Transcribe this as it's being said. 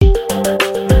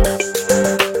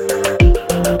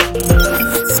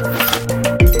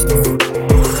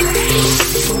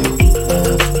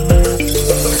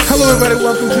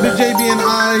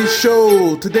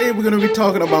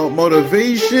talking about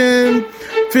motivation,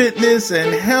 fitness,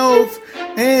 and health,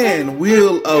 and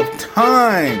Wheel of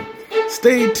Time.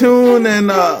 Stay tuned and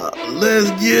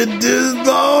let's get this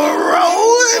ball rolling.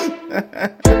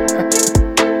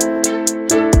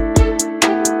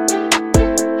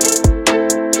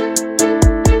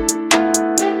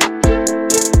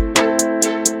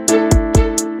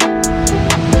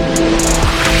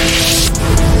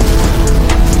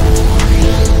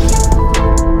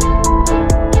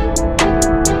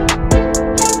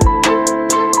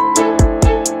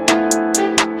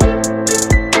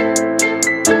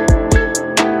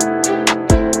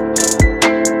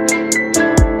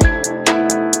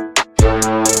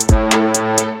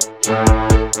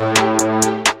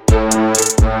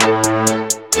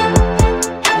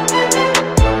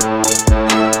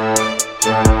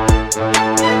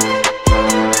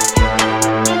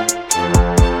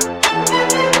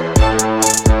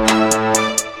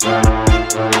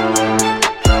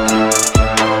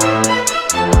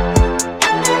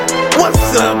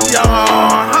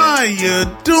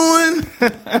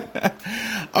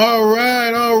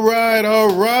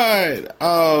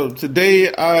 Today,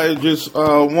 I just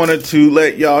wanted to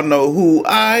let y'all know who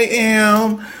I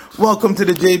am. Welcome to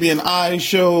the JB&I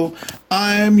show.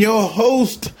 I'm your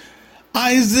host,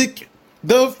 Isaac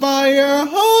the Fire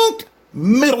Hawk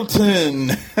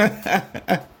Middleton.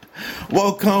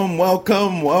 Welcome.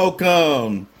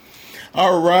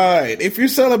 All right. If you're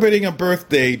celebrating a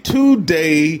birthday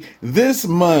today, this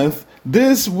month,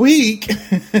 this week,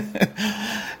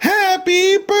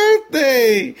 happy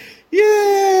birthday.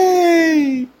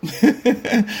 Yay!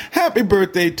 Happy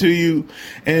birthday to you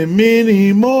and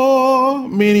many more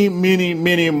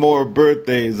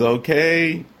birthdays,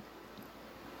 okay?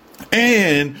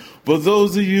 And for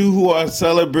those of you who are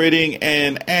celebrating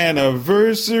an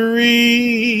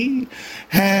anniversary,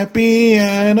 happy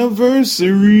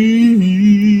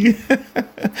anniversary.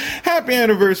 Happy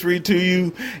anniversary to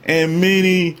you and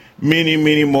many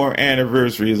more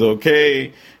anniversaries,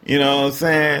 okay? You know what I'm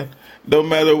saying? No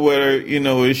matter whether,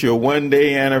 it's your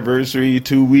 1-day anniversary,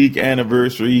 2-week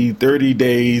anniversary, 30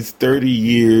 days, 30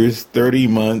 years, 30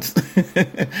 months.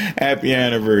 Happy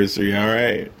anniversary, all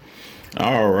right?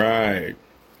 All right.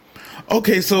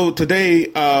 Okay, so today,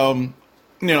 we're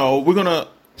going to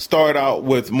start out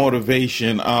with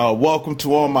motivation. Welcome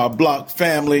to all my block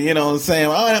family, you know what I'm saying?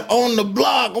 I'm on the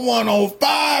block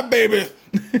 105, baby.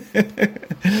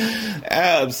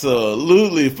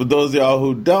 Absolutely. For those of y'all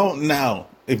who don't know.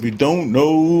 If you don't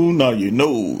know, now you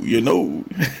know.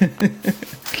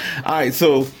 All right,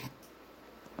 so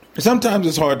sometimes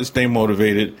it's hard to stay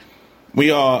motivated. We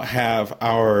all have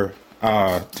our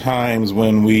times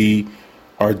when we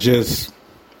are just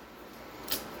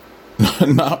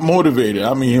not motivated.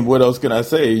 I mean, what else can I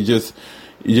say? You're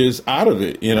just out of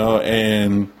it,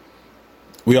 and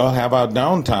we all have our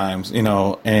down times,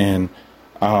 and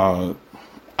I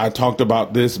talked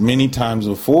about this many times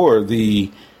before,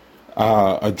 the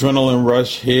adrenaline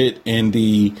rush hit and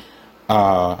the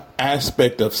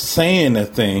aspect of saying a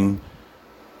thing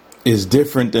is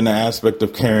different than the aspect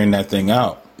of carrying that thing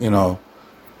out. You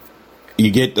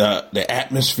get the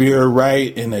atmosphere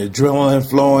right and the adrenaline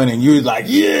flowing and you're like,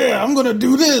 yeah, I'm going to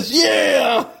do this.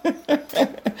 Yeah.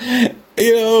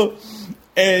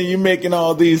 And you're making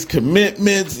all these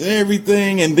commitments and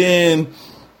everything and then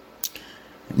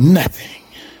nothing.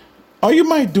 Or you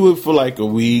might do it for like a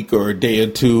week or a day or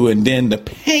two, and then the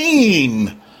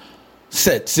pain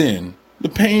sets in. The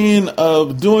pain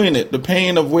of doing it. The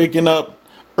pain of waking up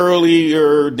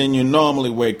earlier than you normally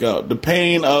wake up. The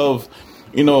pain of,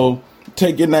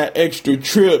 taking that extra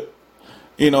trip,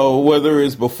 whether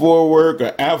it's before work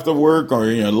or after work or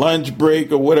your lunch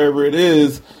break or whatever it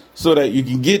is, so that you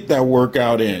can get that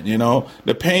workout in,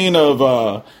 The pain of,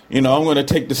 I'm going to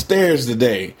take the stairs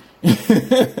today.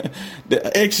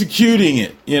 The executing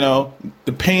it,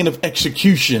 the pain of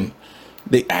execution,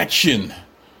 the action,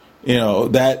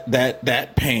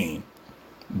 that pain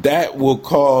that will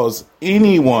cause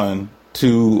anyone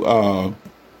to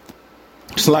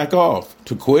slack off,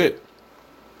 to quit,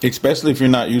 especially if you're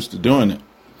not used to doing it,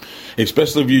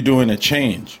 especially if you're doing a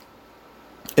change.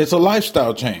 It's a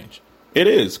lifestyle change. It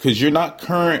is, because you're not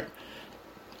currently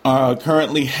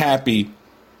happy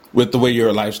with the way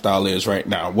your lifestyle is right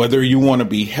now. Whether you want to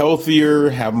be healthier,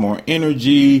 have more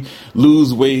energy,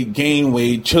 lose weight, gain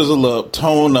weight, chisel up,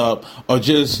 tone up, or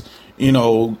just,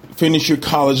 finish your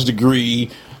college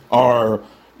degree or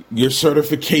your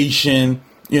certification.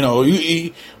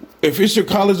 If it's your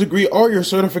college degree or your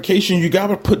certification, you got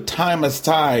to put time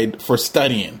aside for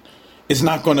studying. It's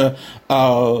not going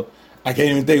to I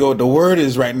can't even think of what the word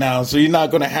is right now. So you're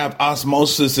not going to have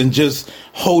osmosis and just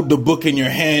hold the book in your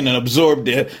hand and absorb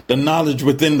the knowledge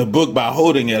within the book by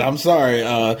holding it. I'm sorry.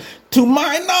 To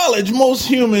my knowledge, most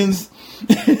humans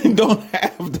don't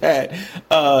have that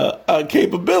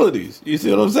capabilities. You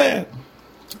see what I'm saying?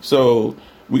 So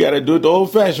we got to do it the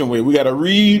old fashioned way. We got to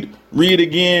read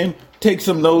again, take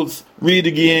some notes, read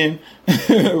again,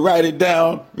 write it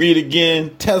down, read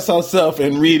again, test ourselves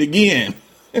and read again.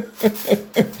 And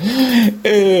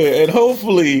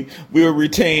hopefully we'll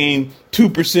retain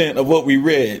 2% of what we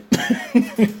read.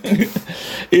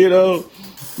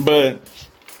 But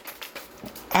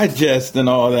I jest and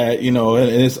all that, and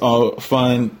it's all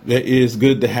fun. It is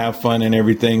good to have fun and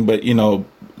everything, but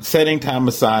setting time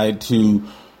aside to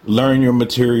learn your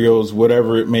materials,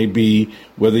 whatever it may be,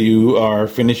 whether you are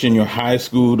finishing your high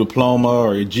school diploma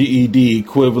or your GED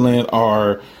equivalent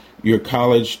or your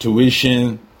college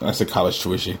tuition. I said college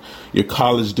tuition, your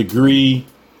college degree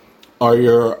or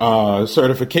your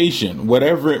certification,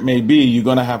 whatever it may be, you're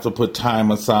going to have to put time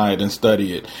aside and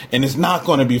study it. And it's not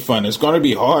going to be fun. It's going to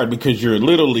be hard because you're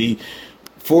literally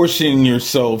forcing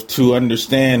yourself to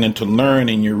understand and to learn,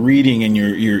 and you're reading and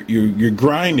you're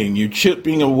grinding, you're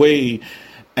chipping away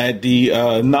at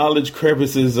the knowledge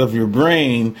crevices of your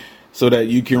brain so that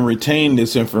you can retain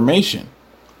this information,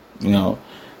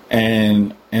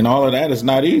 and all of that is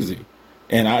not easy.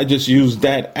 And I just use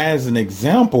that as an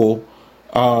example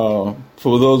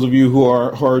for those of you who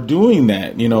are doing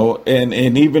that,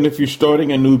 and even if you're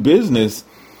starting a new business,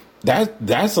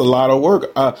 that's a lot of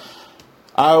work.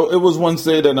 It was once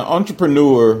said that an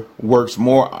entrepreneur works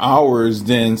more hours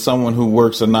than someone who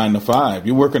works a 9 to 5.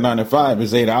 You work a 9 to 5,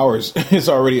 it's 8 hours. It's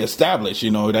already established,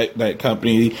 that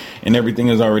company and everything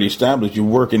is already established. You're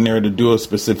working there to do a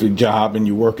specific job and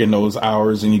you work in those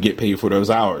hours and you get paid for those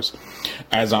hours.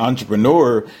 As an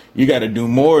entrepreneur, you got to do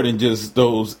more than just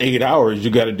those 8 hours. You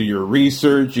got to do your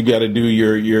research. You got to do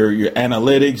your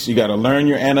analytics. You got to learn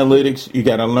your analytics. You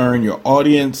got to learn your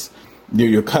audience,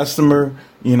 your customer,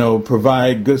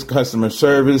 provide good customer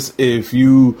service. If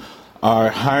you are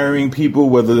hiring people,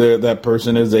 whether that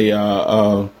person is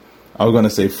I was going to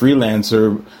say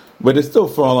freelancer, but it still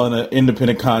fall on an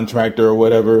independent contractor or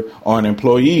whatever, or an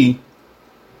employee,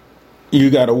 you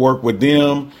got to work with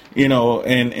them,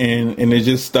 and it's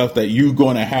just stuff that you're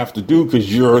going to have to do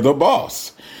because you're the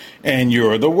boss and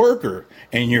you're the worker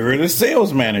and you're the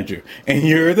sales manager and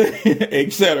you're the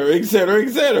et cetera, et cetera, et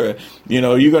cetera.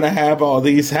 You're going to have all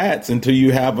these hats until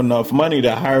you have enough money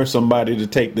to hire somebody to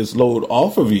take this load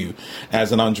off of you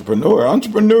as an entrepreneur.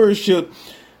 Entrepreneurship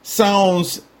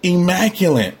sounds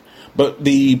immaculate, but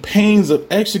the pains of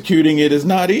executing it is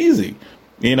not easy.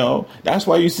 That's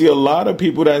why you see a lot of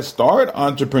people that start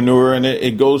entrepreneur and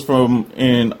it goes from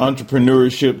an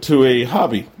entrepreneurship to a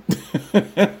hobby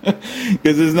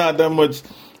because it's not that much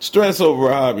stress over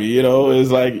a hobby.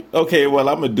 It's like, okay, well,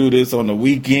 I'm going to do this on the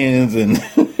weekends and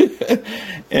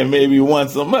and maybe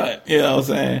once a month, you know what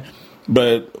I'm saying?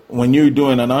 But when you're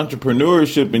doing an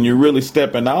entrepreneurship and you're really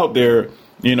stepping out there,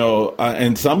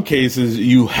 in some cases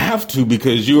you have to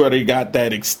because you already got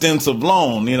that extensive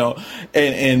loan,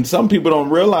 and some people don't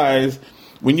realize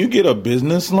when you get a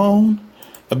business loan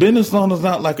is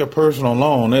not like a personal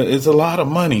loan. It's a lot of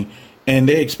money and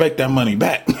they expect that money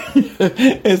back.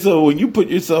 And so when you put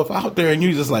yourself out there and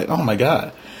you're just like, oh my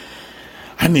God,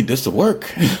 I need this to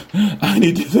work. I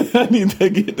need to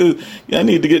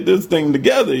get this thing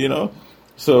together,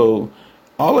 So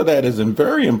all of that is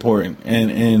very important,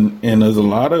 and there's a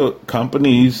lot of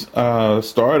companies,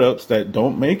 startups that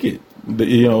don't make it.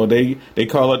 They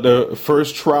call it the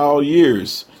first trial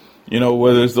years.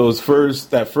 Whether it's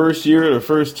that first year, the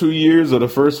first 2 years, or the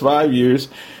first 5 years,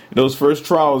 those first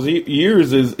trials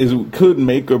years could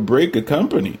make or break a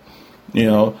company.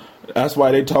 That's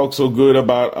why they talk so good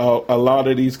about a lot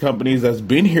of these companies that's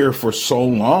been here for so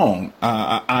long,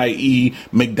 i.e.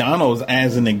 McDonald's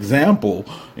as an example.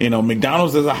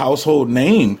 McDonald's is a household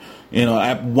name.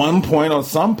 At one point or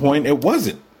some point it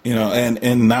wasn't,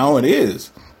 and now it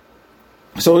is.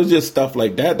 So it's just stuff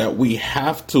like that we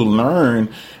have to learn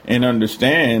and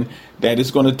understand that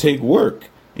it's going to take work.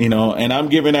 And I'm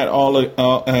giving that all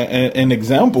an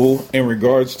example in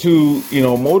regards to,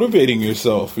 motivating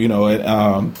yourself,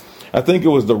 I think it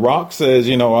was The Rock says,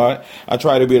 I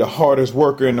try to be the hardest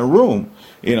worker in the room.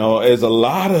 There's a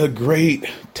lot of great,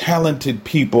 talented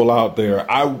people out there.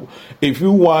 If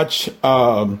you watch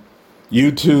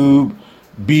YouTube,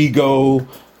 Bigo,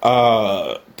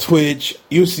 Twitch,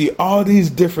 you see all these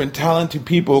different talented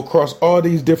people across all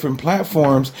these different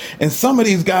platforms. And some of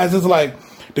these guys is like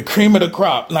the cream of the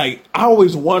crop. Like, I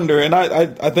always wonder, and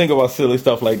I think about silly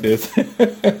stuff like this.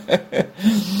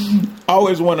 I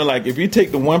always wonder, like, if you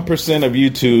take the 1% of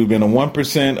YouTube and the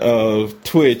 1% of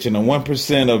Twitch and the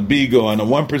 1% of Beagle and the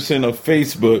 1% of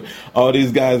Facebook, all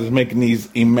these guys is making these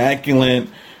immaculate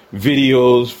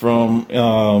videos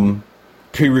from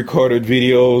pre-recorded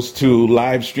videos to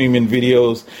live streaming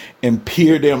videos and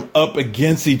peer them up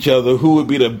against each other, who would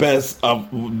be the best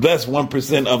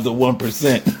 1% of the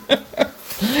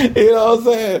 1%. You know what I'm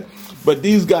saying? But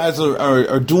these guys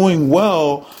are doing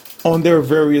well on their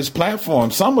various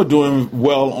platforms. Some are doing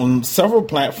well on several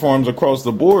platforms across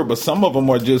the board, but some of them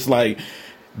are just like,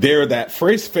 they're that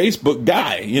first Facebook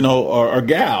guy, you know, or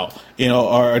gal, you know,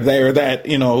 or they're that,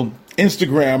 you know,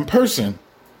 Instagram person,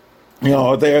 you know,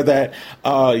 or they're that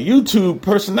YouTube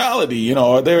personality, you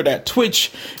know, or they're that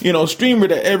Twitch, you know, streamer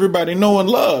that everybody know and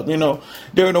love. You know,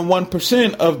 they're the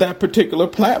 1% of that particular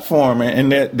platform,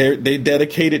 and that they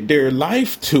dedicated their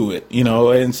life to it, you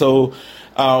know. And so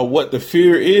what the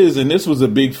fear is, and this was a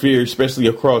big fear, especially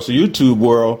across the YouTube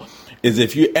world, is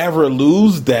if you ever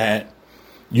lose that,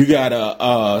 you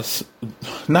gotta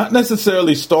not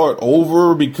necessarily start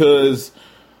over, because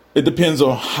it depends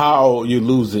on how you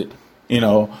lose it, you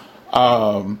know.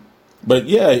 But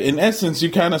yeah, in essence,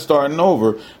 you're kind of starting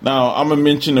over. Now, I'm gonna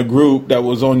mention a group that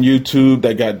was on YouTube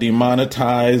that got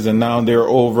demonetized, and now they're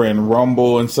over in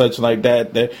Rumble and such like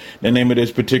that. The name of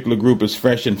this particular group is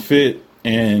Fresh and Fit,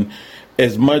 and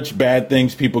as much bad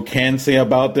things people can say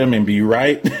about them and be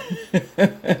right,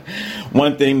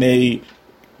 one thing they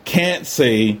can't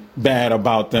say bad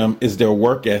about them is their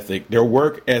work ethic. Their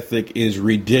work ethic is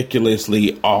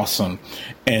ridiculously awesome.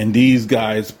 And these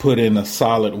guys put in a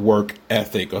solid work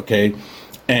ethic, okay?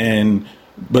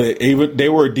 But they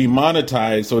were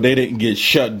demonetized, so they didn't get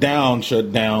shut down. So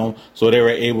they were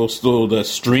able still to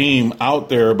stream out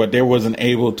there, but they wasn't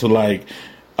able to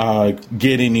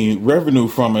get any revenue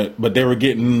from it. But they were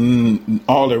getting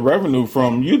all their revenue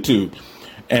from YouTube.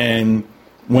 And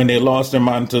when they lost their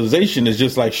monetization, it's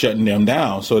just like shutting them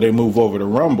down. So they move over to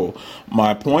Rumble.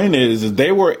 My point is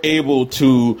they were able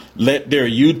to let their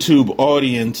YouTube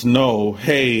audience know,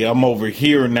 hey, I'm over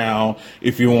here now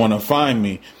if you want to find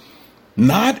me.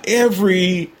 Not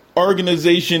every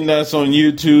organization that's on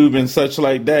YouTube and such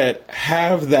like that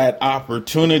have that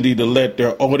opportunity to let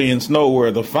their audience know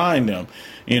where to find them,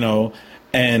 you know.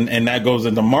 And that goes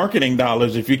into marketing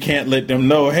dollars. If you can't let them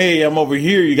know, hey, I'm over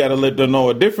here, you got to let them know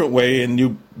a different way. And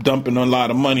you dumping a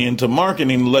lot of money into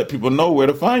marketing to let people know where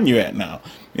to find you at now,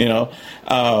 you know.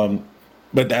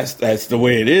 But that's the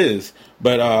way it is.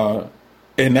 But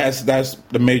and that's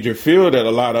the major fear that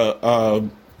a lot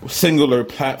of singular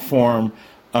platform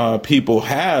people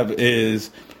have is,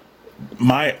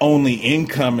 my only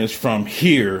income is from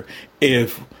here.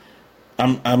 If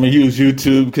I'm gonna use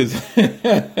YouTube because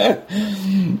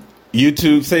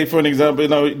YouTube, say for an example, you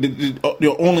know,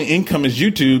 your only income is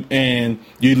YouTube, and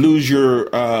you lose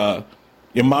your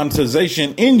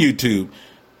monetization in YouTube.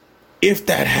 If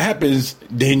that happens,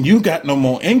 then you got no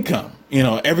more income. You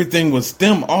know, everything will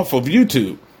stem off of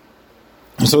YouTube.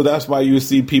 So that's why you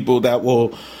see people that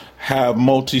will have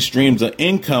multi streams of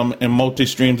income and multi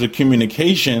streams of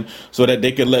communication, so that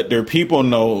they can let their people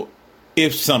know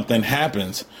if something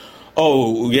happens.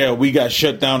 Oh yeah, we got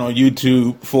shut down on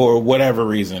YouTube for whatever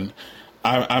reason.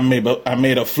 I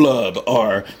made a flub,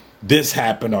 or this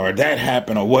happened, or that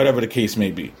happened, or whatever the case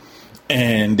may be.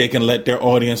 And they can let their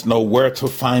audience know where to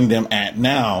find them at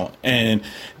now. And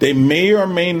they may or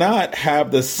may not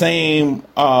have the same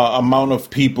amount of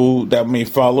people that may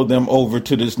follow them over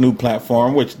to this new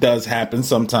platform, which does happen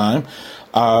sometime.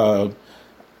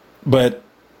 But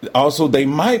also, they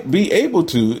might be able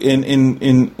to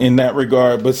in that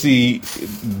regard, but see,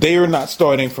 they are not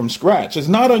starting from scratch. It's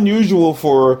not unusual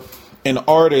for an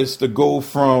artist to go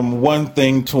from one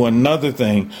thing to another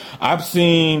thing. I've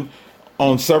seen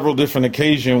on several different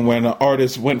occasions when an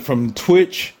artist went from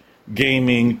Twitch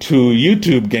gaming to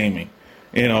YouTube gaming.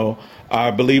 You know,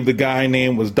 I believe the guy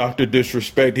name was Dr.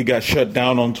 Disrespect. He got shut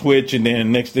down on Twitch, and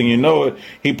then next thing you know it,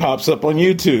 he pops up on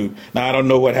YouTube. Now, I don't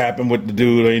know what happened with the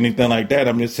dude or anything like that.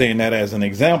 I'm just saying that as an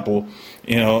example,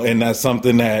 you know, and that's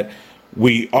something that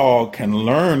we all can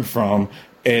learn from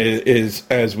is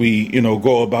as we, you know,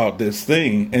 go about this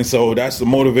thing. And so that's the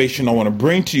motivation I want to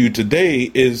bring to you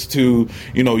today, is to,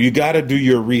 you know, you got to do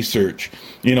your research.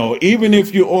 You know, even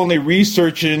if you're only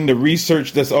researching the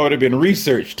research that's already been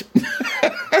researched.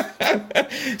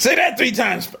 Say that 3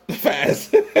 times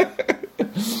fast.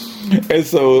 And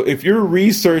so if you're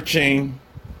researching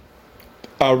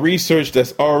research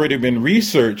that's already been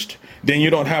researched, then you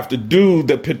don't have to do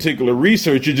the particular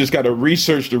research. You just got to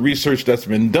research the research that's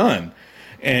been done,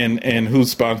 and who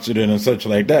sponsored it and such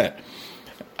like that.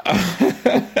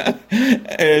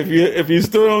 If you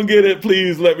still don't get it,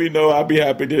 please let me know. I'll be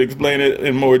happy to explain it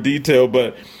in more detail.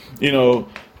 But you know,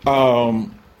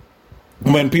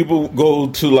 when people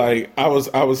go to like I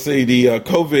would say the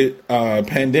COVID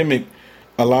pandemic,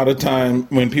 a lot of time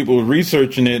when people were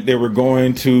researching it, they were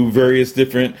going to various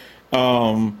different.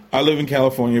 I live in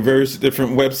California, various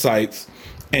different websites,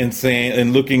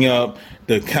 and looking up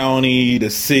the county, the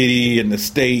city, and the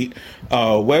state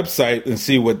website and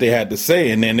see what they had to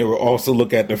say. And then they would also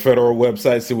look at the federal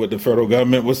website, see what the federal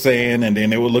government was saying, and then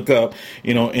they would look up,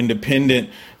 independent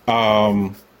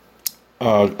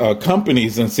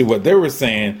companies and see what they were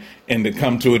saying, and to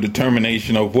come to a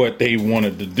determination of what they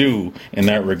wanted to do in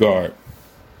that regard.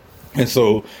 And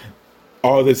so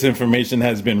all this information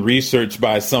has been researched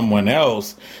by someone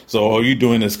else. So all you're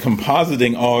doing is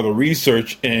compositing all the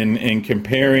research and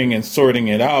comparing and sorting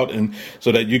it out, and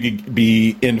so that you could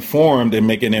be informed and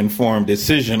make an informed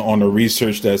decision on the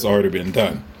research that's already been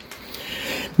done.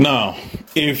 Now,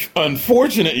 if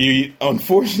unfortunately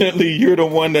you're the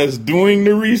one that's doing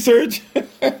the research,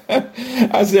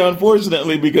 I say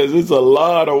unfortunately because it's a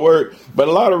lot of work, but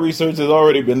a lot of research has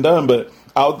already been done, but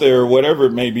out there, whatever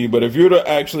it may be. But if you're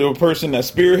actually a person that's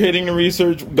spearheading the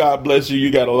research, God bless you. You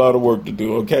got a lot of work to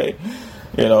do. Okay.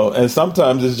 And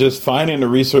sometimes it's just finding the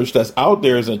research that's out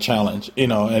there is a challenge,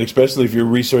 and especially if you're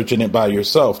researching it by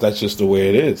yourself, that's just the way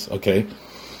it is. Okay.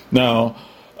 Now,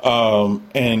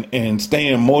 and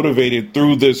staying motivated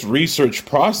through this research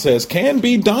process can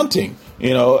be daunting,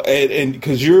 and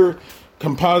because you're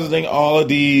compositing all of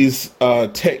these,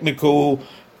 technical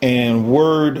and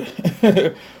word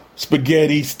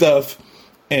spaghetti stuff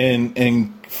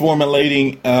and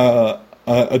formulating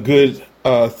a good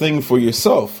thing for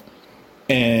yourself,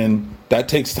 and that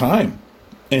takes time,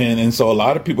 and so a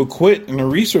lot of people quit in the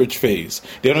research phase.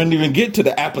 They don't even get to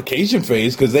the application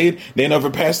phase because they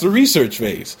never pass the research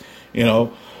phase,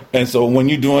 and so when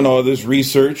you're doing all this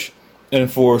research,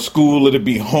 and for school it'll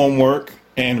be homework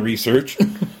and research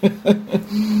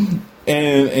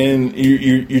and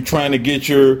you're trying to get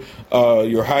your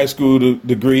high school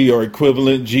degree or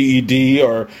equivalent GED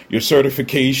or your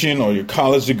certification or your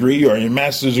college degree or your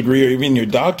master's degree or even your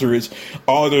doctorates.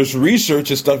 All this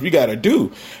research and stuff you got to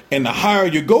do. And the higher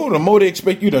you go, the more they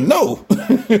expect you to know.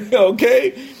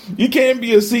 Okay? You can't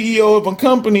be a CEO of a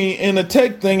company in a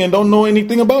tech thing and don't know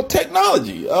anything about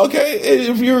technology. Okay?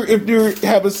 If you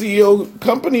have a CEO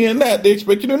company in that, they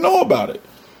expect you to know about it.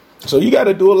 So you got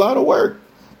to do a lot of work.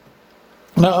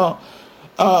 Now,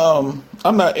 I'm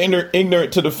not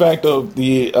ignorant to the fact of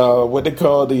the what they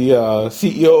call the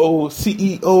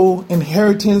CEO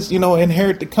inheritance.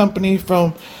 Inherit the company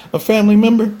from a family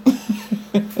member.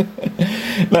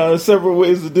 Now, there's several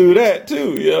ways to do that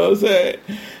too. You know what I'm saying?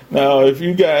 Now, if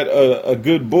you got a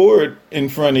good board in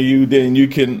front of you, then you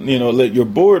can let your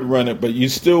board run it, but you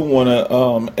still want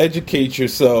to educate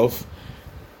yourself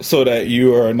so that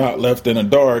you are not left in the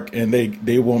dark and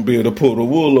they won't be able to pull the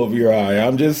wool over your eye.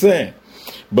 I'm just saying.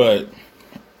 But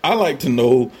I like to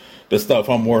know the stuff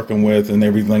I'm working with and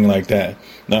everything like that.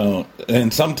 Now,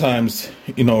 and sometimes,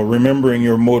 remembering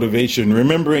your motivation,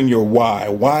 remembering your why.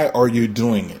 Why are you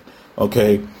doing it?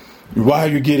 Okay. Why are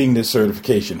you getting this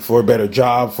certification? For a better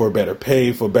job, for better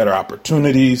pay, for better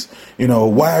opportunities?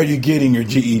 Why are you getting your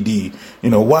GED?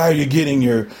 Why are you getting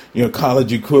your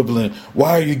college equivalent?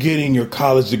 Why are you getting your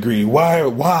college degree?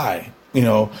 Why?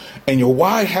 And your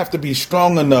why have to be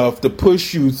strong enough to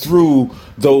push you through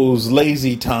those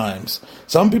lazy times.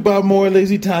 Some people have more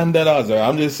lazy time than others.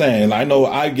 I'm just saying, I know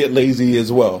I get lazy as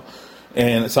well.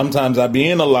 And sometimes I be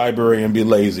in the library and be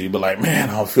lazy, but like, man,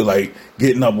 I don't feel like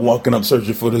getting up, walking up,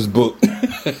 searching for this book.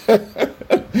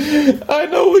 I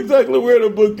know exactly where the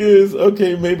book is.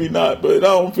 Okay, maybe not, but I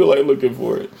don't feel like looking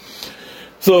for it.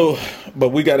 So, but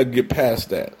we got to get past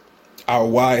that. Our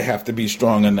why have to be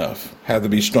strong enough. Have to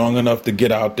be strong enough to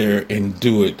get out there and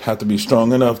do it. Have to be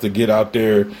strong enough to get out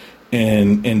there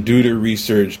and do the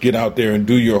research. Get out there and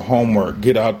do your homework.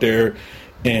 Get out there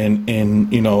and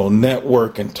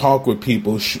network and talk with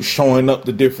people, showing up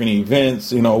to different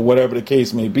events, whatever the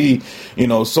case may be,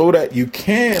 so that you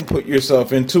can put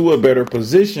yourself into a better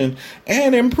position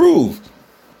and improve.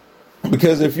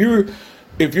 Because if you're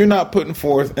not putting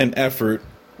forth an effort,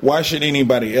 why should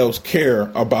anybody else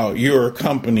care about your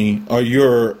company or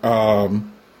your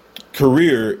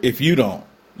career if you don't?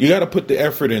 You got to put the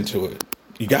effort into it.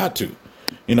 You got to.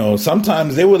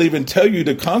 Sometimes they will even tell you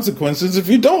the consequences if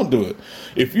you don't do it.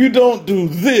 If you don't do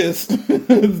this,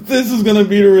 this is going to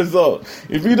be the result.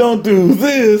 If you don't do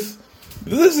this,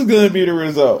 this is going to be the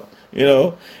result.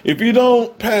 If you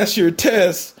don't pass your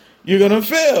test, you're going to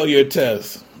fail your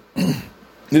test.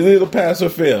 It'll pass or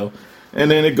fail. And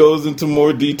then it goes into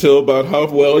more detail about how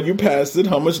well you passed it,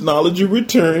 how much knowledge you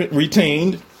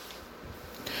retained.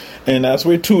 And that's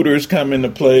where tutors come into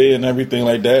play and everything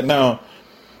like that. Now,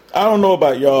 I don't know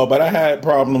about y'all, but I had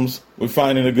problems with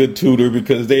finding a good tutor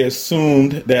because they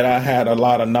assumed that I had a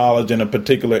lot of knowledge in a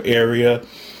particular area,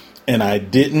 and I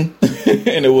didn't.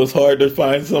 And it was hard to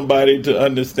find somebody to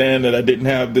understand that I didn't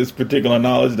have this particular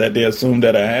knowledge that they assumed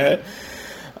that I had.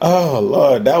 Oh,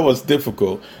 Lord, that was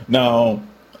difficult. Now,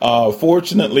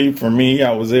 fortunately for me,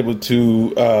 I was able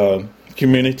to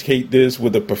communicate this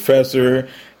with a professor,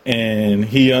 and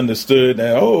he understood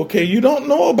that, oh, okay, you don't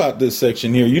know about this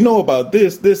section here. You know about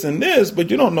this, this, and this, but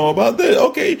you don't know about this.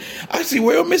 Okay, I see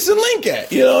where you're missing link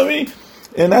at. You know what I mean?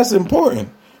 And that's important,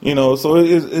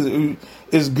 so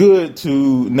it's good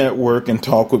to network and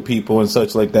talk with people and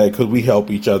such like that because we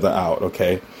help each other out,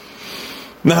 okay?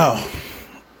 Now,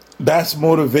 that's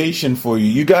motivation for you.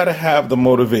 You got to have the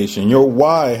motivation. Your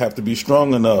why have to be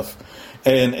strong enough.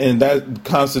 And that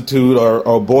constitute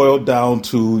or boil down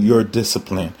to your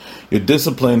discipline. Your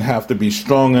discipline have to be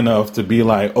strong enough to be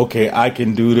like, okay, I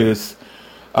can do this.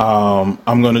 I'm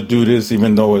going to do this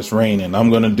even though it's raining. I'm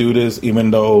going to do this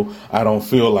even though I don't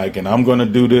feel like it. I'm going to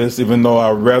do this even though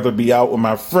I'd rather be out with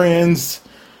my friends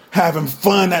having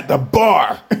fun at the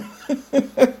bar.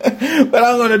 But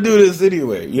I'm going to do this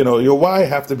anyway. Your why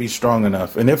have to be strong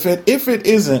enough. And if it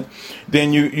isn't,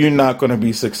 then you're not going to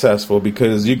be successful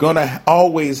because you're going to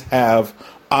always have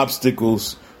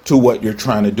obstacles to what you're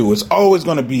trying to do. It's always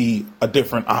going to be a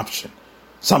different option.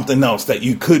 Something else that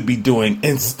you could be doing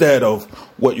instead of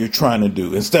what you're trying to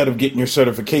do. Instead of getting your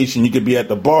certification, you could be at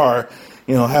the bar,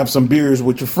 have some beers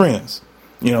with your friends.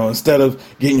 Instead of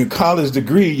getting your college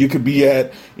degree, you could be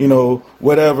at,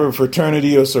 whatever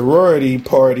fraternity or sorority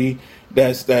party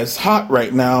that's hot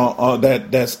right now, or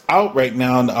that's out right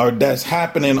now, or that's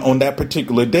happening on that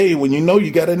particular day when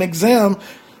you got an exam,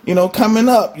 coming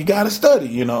up. You got to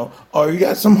study, or you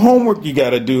got some homework you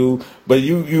got to do, but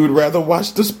you would rather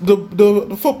watch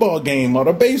the football game or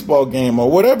the baseball game or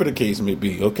whatever the case may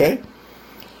be, okay?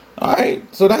 All right,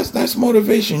 so that's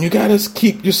motivation. You got to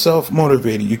keep yourself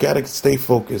motivated. You got to stay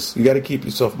focused. You got to keep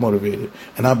yourself motivated.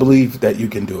 And I believe that you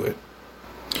can do it.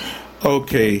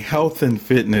 Okay, health and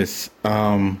fitness.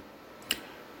 Health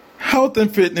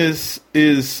and fitness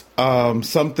is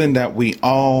something that we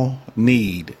all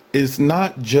need. It's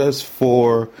not just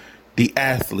for the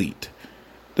athlete,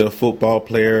 the football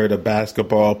player, the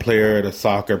basketball player, the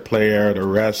soccer player, the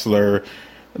wrestler,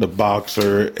 the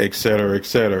boxer, et cetera, et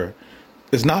cetera.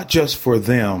 It's not just for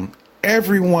them.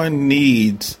 Everyone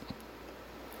needs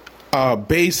a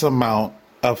base amount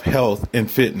of health and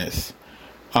fitness.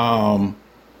 And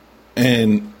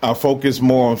I focus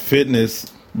more on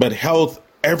fitness, but health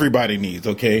everybody needs,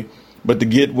 okay? But to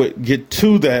get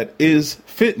to that is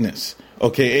fitness,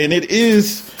 okay? And it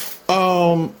is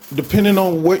depending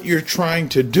on what you're trying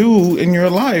to do in your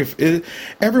life.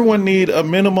 Everyone need a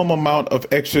minimum amount of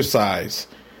exercise.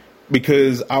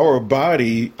 Because our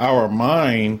body, our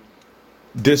mind,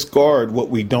 discard what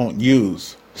we don't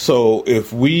use. So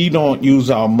if we don't use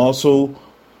our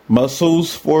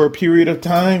muscles for a period of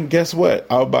time, guess what?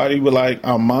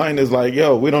 Our mind is like,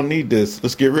 yo, we don't need this.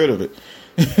 Let's get rid of it.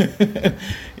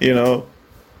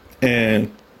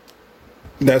 And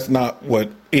that's not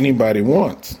what anybody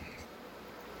wants.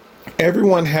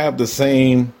 Everyone have the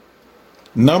same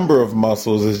number of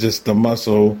muscles. It's just the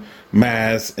muscle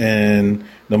mass and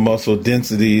the muscle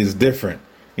density is different.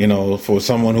 For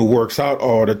someone who works out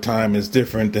all the time is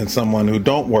different than someone who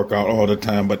don't work out all the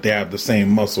time, but they have the same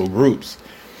muscle groups.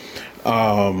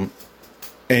 And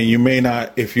you may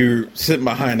not, if you're sitting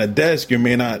behind a desk, you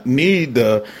may not need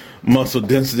the muscle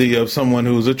density of someone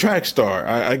who's a track star.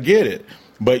 I get it,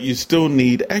 but you still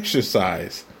need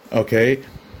exercise. Okay.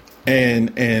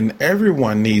 And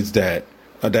everyone needs that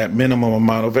minimum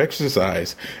amount of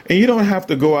exercise. And you don't have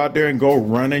to go out there and go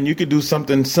running. You could do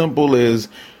something simple as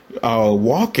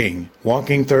walking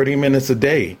 30 minutes a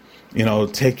day,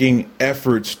 taking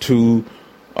efforts to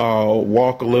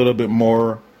walk a little bit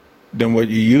more than what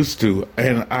you used to.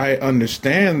 And I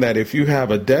understand that if you have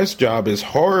a desk job, it's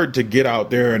hard to get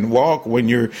out there and walk when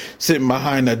you're sitting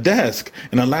behind a desk.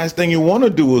 And the last thing you want to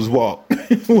do is walk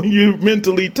when you're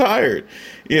mentally tired.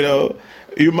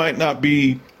 You might not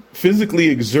be physically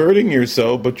exerting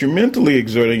yourself, but you're mentally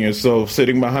exerting yourself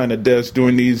sitting behind a desk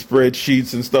doing these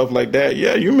spreadsheets and stuff like that.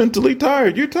 Yeah, you're mentally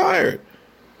tired. You're tired.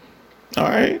 All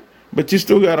right. But you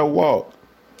still got to walk.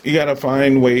 You got to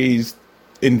find ways,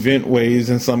 invent ways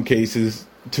in some cases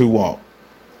to walk.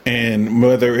 And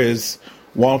whether it's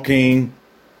walking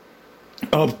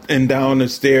up and down the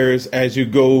stairs as you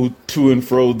go to and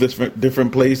fro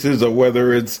different places, or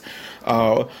whether it's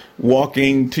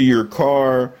walking to your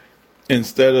car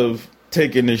instead of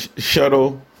taking the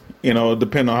shuttle,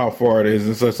 depending on how far it is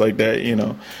and such like that,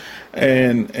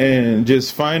 and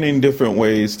just finding different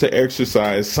ways to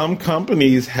exercise. Some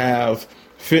companies have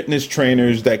fitness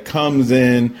trainers that comes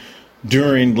in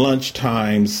during lunch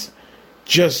times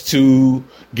just to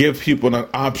give people an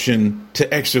option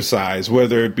to exercise,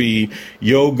 whether it be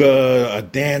yoga, a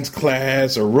dance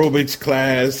class, aerobics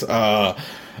class.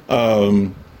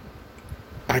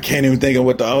 I can't even think of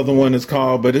what the other one is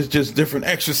called, but it's just different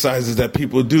exercises that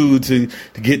people do to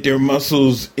get their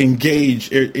muscles engage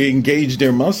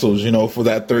their muscles, for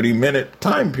that 30-minute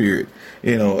time period,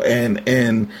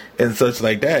 and such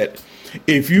like that.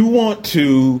 If you want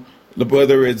to,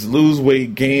 whether it's lose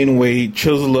weight, gain weight,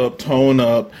 chisel up, tone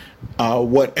up,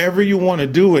 whatever you want to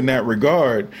do in that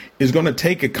regard is going to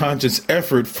take a conscious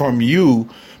effort from you,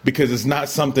 because it's not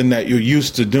something that you're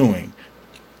used to doing.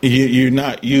 You're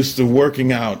not used to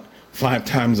working out 5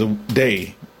 times a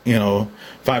day,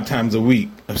 5 times a week.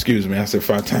 Excuse me, I said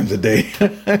 5 times a day.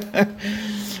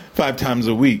 5 times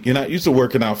a week. You're not used to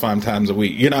working out 5 times a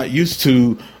week. You're not used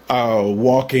to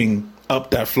walking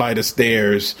up that flight of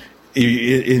stairs.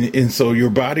 And so your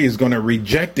body is going to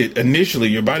reject it initially.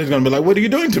 Your body's going to be like, what are you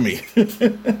doing to me?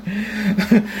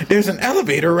 There's an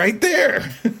elevator right there.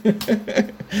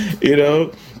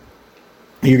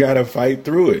 You got to fight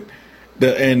through it.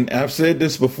 And I've said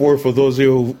this before for those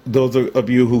of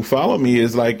you who follow me,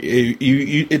 is like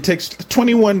it takes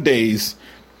 21 days,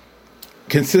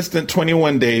 consistent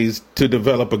 21 days to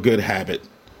develop a good habit.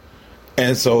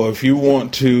 And so if you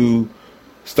want to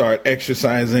start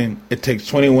exercising, it takes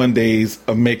 21 days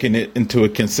of making it into a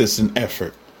consistent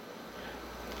effort.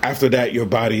 After that, your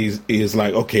body is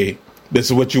like, okay, this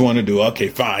is what you want to do. Okay,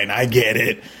 fine, I get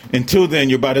it. Until then,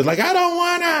 your body's like, I don't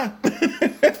wanna.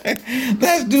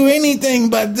 Let's do anything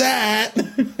but that.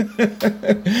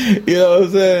 You know what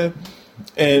I'm saying?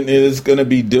 And it's going to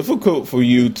be difficult for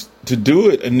you to do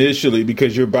it initially,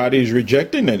 because your body is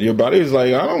rejecting it. Your body is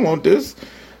like, I don't want this.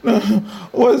 No,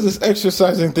 what is this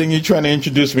exercising thing you're trying to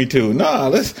introduce me to? Nah,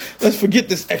 let's forget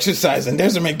this exercising.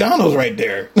 There's a McDonald's right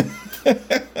there.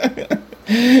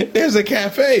 There's a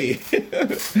cafe.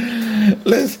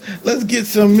 Let's get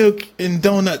some milk and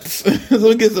donuts.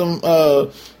 Let's get some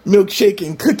milkshake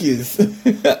and cookies,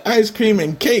 ice cream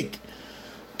and cake.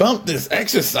 Bump this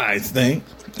exercise thing,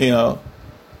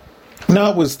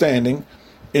 Notwithstanding,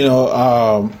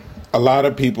 a lot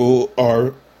of people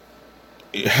are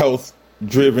health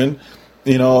driven,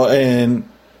 and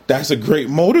that's a great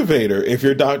motivator. If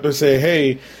your doctor say,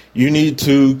 hey, you need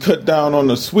to cut down on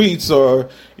the sweets, or,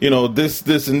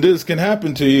 this and this can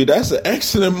happen to you, that's an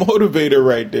excellent motivator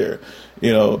right there,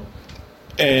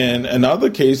 And in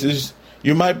other cases,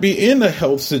 you might be in a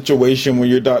health situation where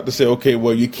your doctor say, okay,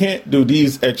 well, you can't do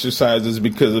these exercises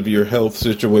because of your health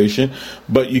situation,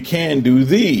 but you can do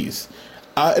these.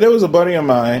 There was a buddy of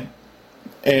mine,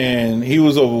 and he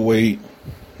was overweight,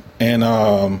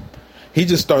 and he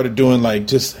just started doing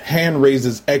just hand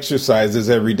raises exercises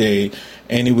every day.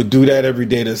 And he would do that every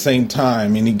day at the same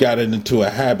time. And he got it into a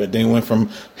habit. Then he went from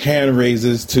hand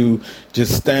raises to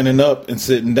just standing up and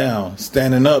sitting down,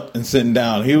 standing up and sitting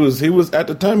down. He was at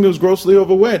the time, he was grossly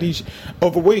overweight.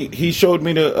 He showed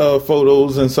me the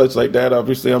photos and such like that.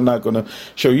 Obviously, I'm not going to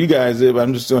show you guys it, but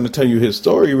I'm just going to tell you his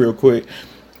story real quick.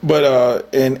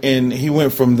 But and he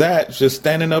went from that, just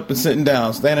standing up and sitting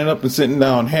down,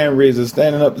 hand raises,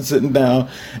 standing up and sitting down,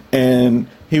 and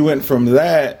he went from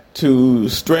that to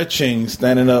stretching,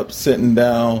 standing up, sitting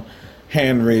down,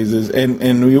 hand raises,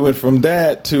 and we went from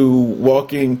that to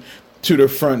walking to the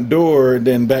front door, and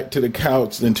then back to the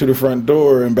couch, then to the front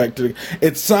door, and back to the.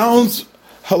 It sounds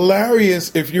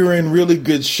hilarious if you're in really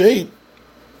good shape,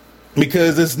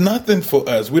 because it's nothing for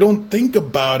us. We don't think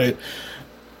about it.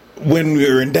 When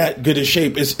we're in that good a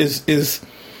shape, is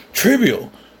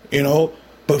trivial,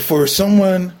 But for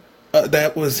someone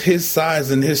that was his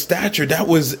size and his stature, that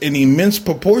was an immense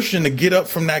proportion to get up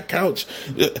from that couch,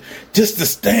 just to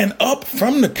stand up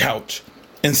from the couch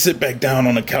and sit back down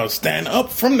on the couch, stand up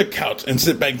from the couch and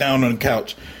sit back down on the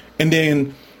couch, and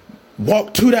then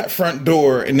walk to that front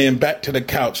door and then back to the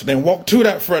couch, then walk to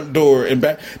that front door and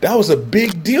back. That was a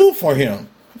big deal for him,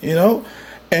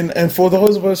 And for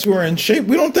those of us who are in shape,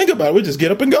 we don't think about it. We just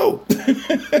get up and go.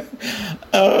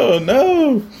 Oh,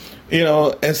 no.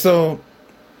 And so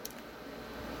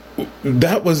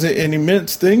that was an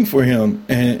immense thing for him.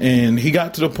 And he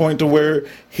got to the point to where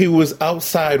he was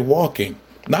outside walking,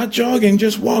 not jogging,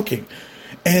 just walking.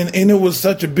 And it was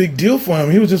such a big deal for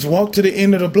him. He would just walk to the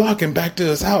end of the block and back to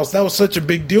his house. That was such a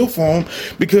big deal for him,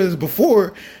 because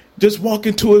before, just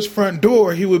walking to his front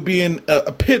door, he would be in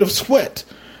a pit of sweat.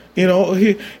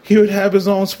 He would have his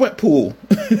own sweat pool,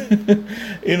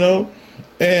 you know,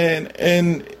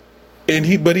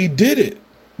 but he did it.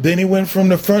 Then he went from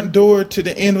the front door to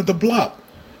the end of the block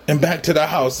and back to the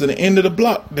house, to the end of the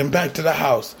block, then back to the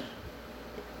house.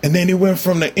 And then he went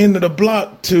from the end of the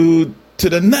block to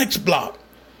the next block.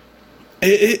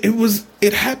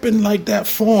 It happened like that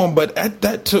for him, but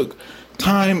that took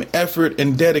time, effort,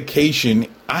 and dedication.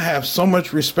 I have so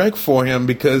much respect for him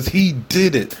because he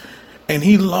did it and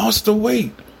he lost the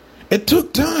weight. It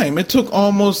took time. It took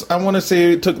almost, I want to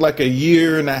say it took like a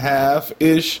year and a half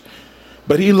ish,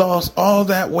 but he lost all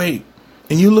that weight.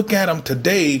 And you look at him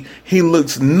today, he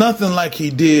looks nothing like he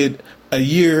did a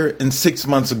year and 6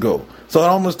 months ago. So it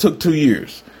almost took 2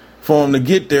 years for him to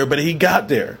get there, but he got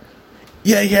there.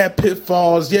 Yeah, he had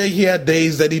pitfalls. Yeah, he had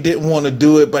days that he didn't want to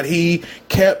do it, but he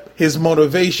kept his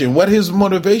motivation. What his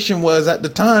motivation was at the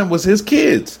time was his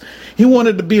kids. He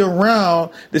wanted to be around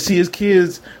to see his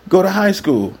kids go to high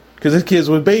school because his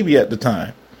kids were baby at the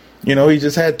time. You know, he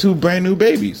just had 2 brand new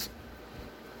babies.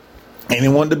 And he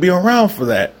wanted to be around for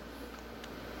that.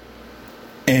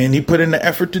 And he put in the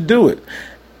effort to do it.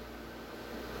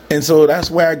 And so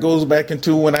that's where it goes back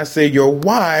into when I say your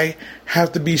why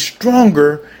have to be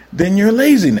stronger than your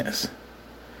laziness.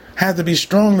 Have to be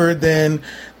stronger than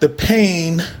the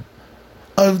pain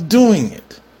of doing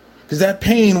it. Because that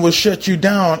pain will shut you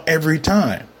down every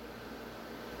time.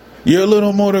 Your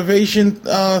little motivation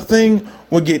thing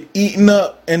will get eaten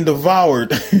up and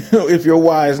devoured if your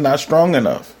why is not strong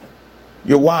enough.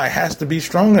 Your why has to be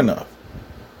strong enough.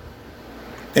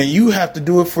 And you have to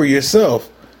do it for yourself.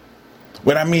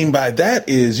 What I mean by that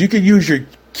is you could use your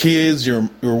kids, your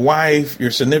wife,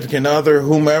 your significant other,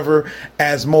 whomever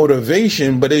as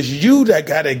motivation, but it's you that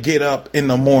got to get up in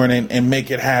the morning and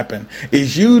make it happen.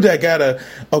 It's you that got to,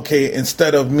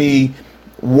 instead of me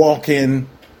walking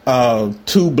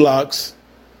 2 blocks,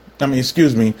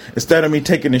 instead of me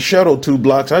taking the shuttle 2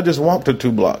 blocks, I just walked the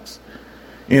 2 blocks,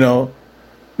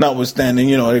 notwithstanding,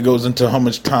 it goes into how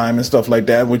much time and stuff like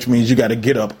that, which means you got to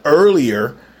get up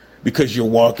earlier because you're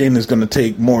walking. Is going to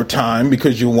take more time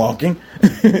because you're walking.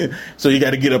 So you got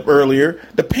to get up earlier.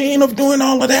 The pain of doing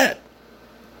all of that,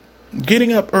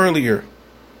 getting up earlier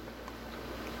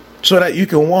so that you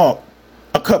can walk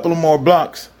a couple of more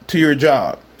blocks to your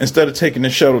job instead of taking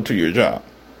the shuttle to your job,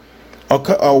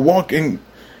 or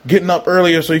getting up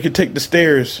earlier so you could take the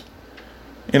stairs.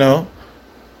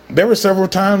 There were several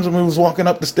times when we was walking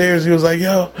up the stairs, he was like,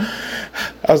 yo,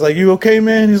 I was like, you okay,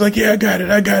 man? He's like, yeah, I got it,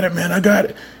 man. I got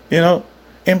it.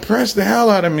 Impressed the hell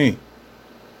out of me,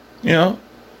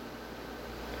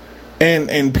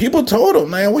 and people told him,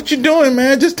 man, what you doing,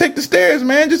 man? Just take the stairs,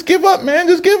 man. Just give up, man.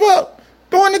 Just give up.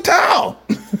 Throw in the towel.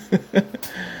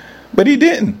 But he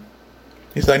didn't.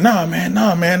 He's like, nah, man.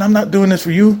 I'm not doing this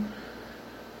for you.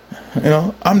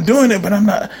 I'm doing it, but I'm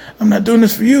not doing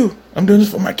this for you. I'm doing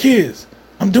this for my kids.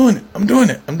 I'm doing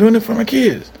it for my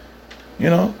kids,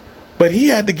 but he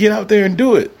had to get out there and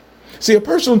do it. See, a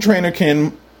personal trainer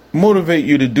can motivate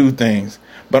you to do things,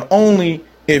 but only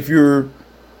if you're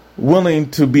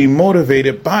willing to be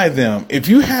motivated by them. If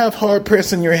you have hard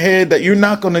press in your head that you're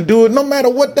not going to do it, no matter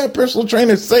what that personal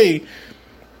trainer say,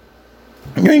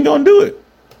 you ain't going to do it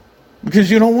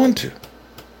because you don't want to.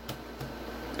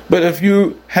 But if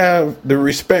you have the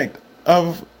respect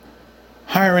of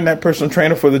hiring that personal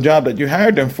trainer for the job that you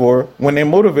hired them for, when they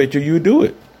motivate you, you do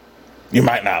it. You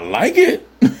might not like it,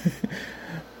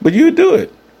 but you do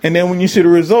it. And then when you see the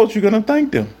results, you're going to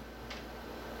thank them.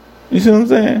 You see what I'm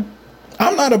saying?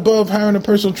 I'm not above hiring a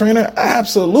personal trainer.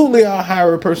 Absolutely, I'll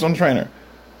hire a personal trainer.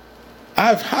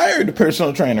 I've hired a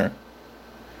personal trainer.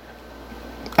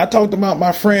 I talked about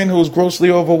my friend who was grossly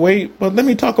overweight, but let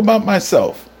me talk about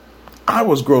myself. I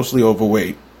was grossly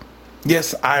overweight.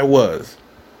 Yes, I was.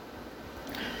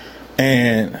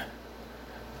 And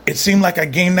it seemed like I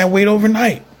gained that weight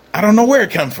overnight. I don't know where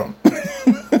it came from.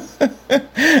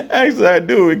 Actually, I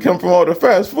do. It come from all the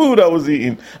fast food I was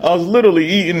eating. I was literally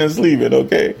eating and sleeping,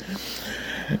 okay?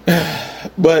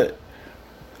 But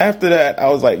after that, I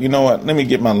was like, you know what? Let me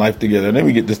get my life together. Let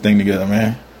me get this thing together,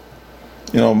 man.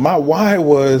 My why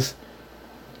was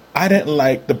I didn't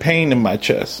like the pain in my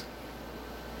chest.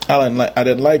 I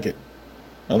didn't like it.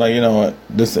 I'm like, you know what?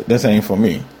 This ain't for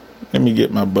me. Let me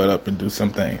get my butt up and do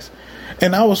some things.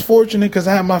 And I was fortunate because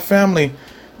I had my family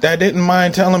that didn't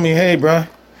mind telling me, hey, bro,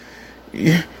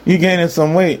 you gaining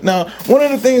some weight. Now, one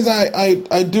of the things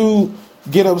I do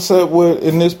get upset with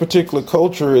in this particular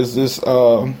culture is this,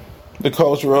 the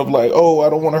culture of like, oh, I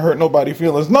don't want to hurt nobody's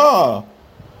feelings. Nah,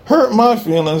 hurt my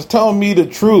feelings. Tell me the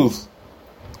truth.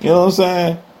 You know what I'm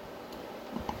saying?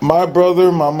 My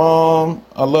brother, my mom,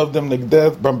 I love them to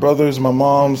death. My brothers, my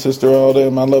mom, sister, all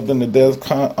them, I love them to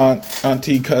death.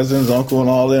 Auntie, cousins, uncle, and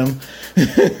all them.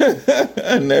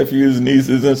 Nephews,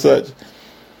 nieces, and such.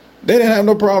 They didn't have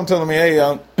no problem telling me,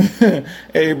 hey,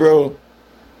 hey, bro,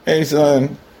 hey,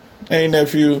 son, hey,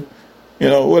 nephew,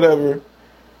 whatever.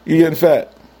 You getting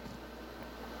fat.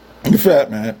 You're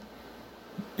fat, man.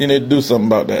 You need to do something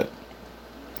about that.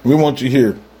 We want you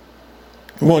here.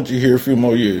 We want you here a few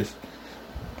more years.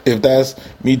 If that's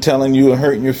me telling you and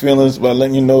hurting your feelings by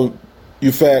letting you know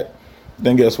you fat,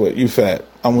 then guess what? You fat.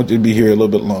 I want you to be here a little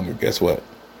bit longer. Guess what?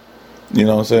 You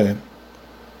know what I'm saying?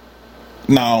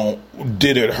 Now,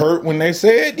 did it hurt when they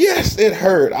said? Yes, it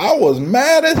hurt. I was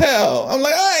mad as hell. I'm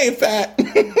like, I ain't fat.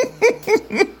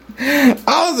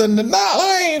 I was in denial.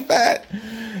 I ain't fat.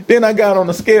 Then I got on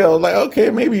the scale. Like,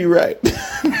 okay, maybe you're right.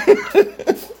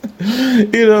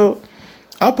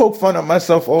 I poke fun at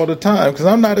myself all the time because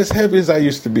I'm not as heavy as I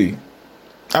used to be.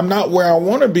 I'm not where I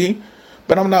want to be,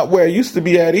 but I'm not where I used to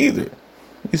be at either.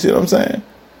 You see what I'm saying?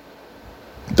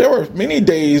 There were many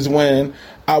days when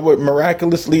I would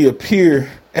miraculously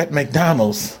appear at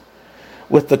McDonald's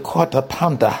with the quarter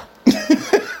pounder.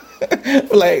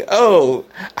 Like, oh,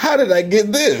 how did I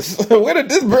get this? Where did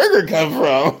this burger come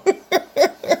from?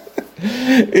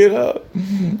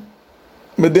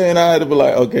 But then I had to be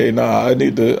like, okay, nah, I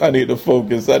need to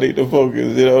focus. You know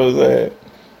what I'm saying?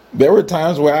 There were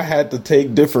times where I had to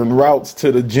take different routes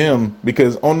to the gym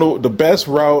because on the best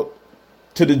route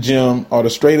to the gym or the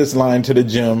straightest line to the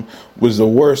gym was the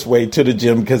worst way to the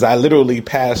gym because I literally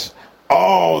passed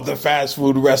all the fast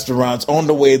food restaurants on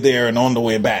the way there and on the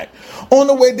way back. On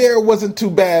the way there, it wasn't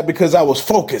too bad because I was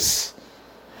focused.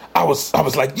 I was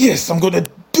like, yes, I'm going to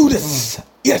do this.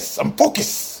 Yes, I'm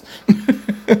focused.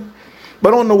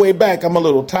 But on the way back, I'm a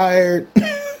little tired,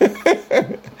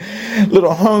 a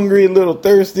little hungry, a little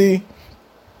thirsty.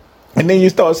 And then you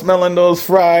start smelling those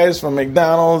fries from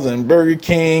McDonald's and Burger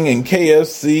King and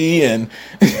KFC and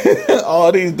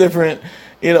all these different,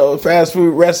 fast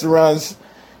food restaurants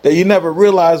that you never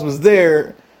realized was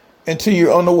there until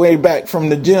you're on the way back from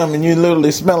the gym and you're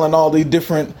literally smelling all these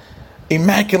different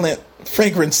immaculate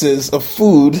fragrances of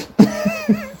food,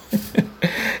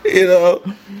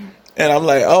 And I'm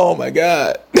like, oh my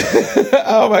God,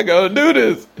 how am I going to do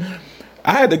this?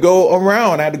 I had to go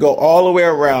around. I had to go all the way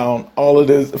around all of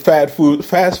this fast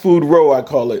food row, I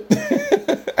call it.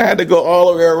 I had to go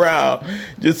all the way around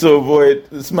just to avoid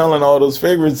smelling all those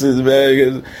fragrances,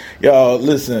 man. Y'all,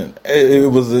 listen,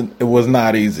 it was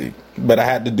not easy, but I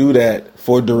had to do that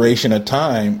for a duration of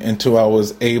time until I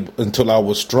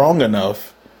was strong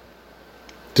enough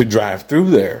to drive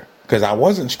through there. Because I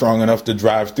wasn't strong enough to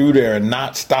drive through there and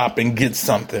not stop and get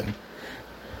something,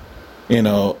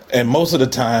 And most of the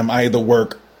time, I either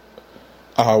work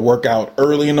out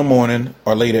early in the morning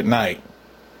or late at night.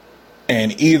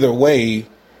 And either way,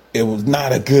 it was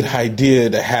not a good idea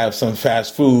to have some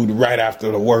fast food right after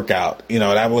the workout.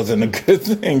 That wasn't a good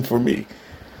thing for me.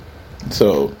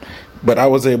 So, but I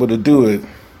was able to do it.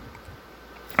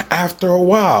 After a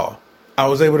while, I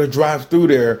was able to drive through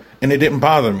there and it didn't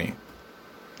bother me.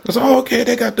 I said, oh, okay,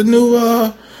 they got the new,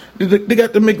 they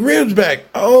got the McRibs back.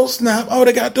 Oh, snap. Oh,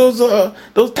 they got those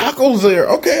tacos there.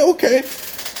 Okay.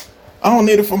 I don't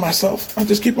need it for myself. I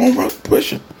just keep on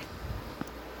pushing.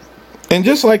 And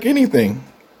just like anything,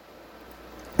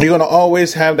 you're going to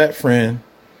always have that friend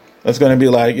that's going to be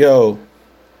like, yo,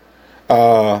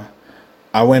 I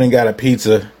went and got a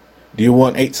pizza. Do you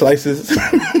want 8 slices?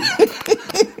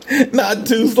 Not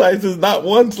 2 slices, not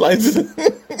 1 slice.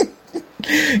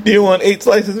 Do you want 8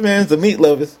 slices, man? It's the meat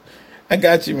lovers. I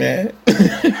got you, man.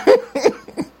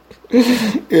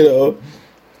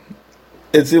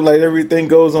 It seems like everything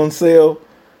goes on sale.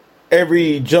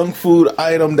 Every junk food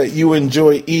item that you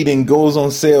enjoy eating goes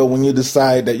on sale when you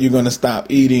decide that you're going to stop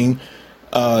eating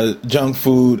junk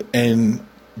food and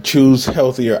choose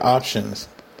healthier options.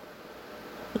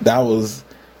 That was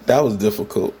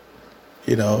difficult,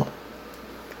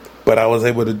 but I was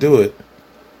able to do it.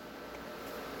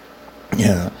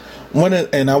 Yeah.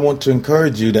 And I want to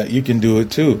encourage you that you can do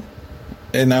it too.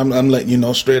 And I'm letting you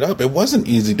know straight up, it wasn't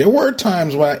easy. There were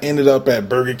times where I ended up at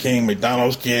Burger King,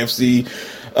 McDonald's, KFC,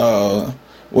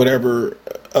 whatever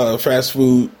fast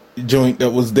food joint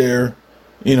that was there,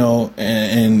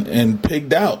 and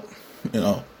pigged out.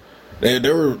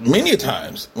 There were many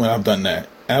times when I've done that.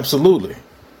 Absolutely.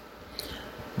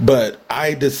 But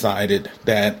I decided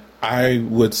that I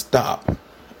would stop,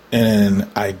 and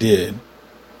I did.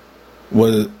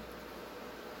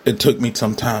 It took me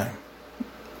some time,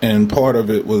 and part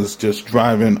of it was just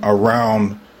driving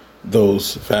around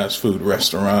those fast food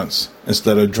restaurants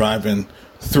instead of driving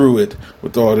through it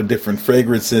with all the different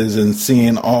fragrances and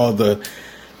seeing all the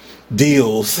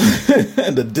deals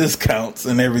and the discounts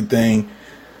and everything.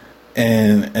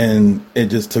 And it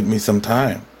just took me some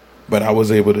time, but I was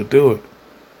able to do it.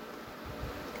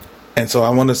 And so I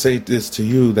want to say this to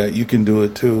you, that you can do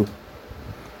it too.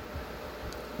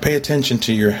 Pay attention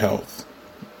to your health.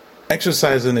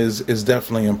 Exercising is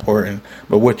definitely important,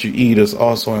 but what you eat is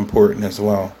also important as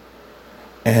well.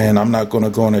 And I'm not going to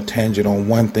go on a tangent on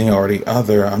one thing or the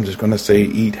other. I'm just going to say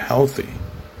eat healthy.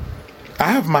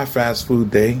 I have my fast food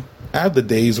day. I have the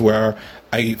days where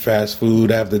I eat fast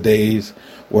food. I have the days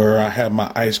where I have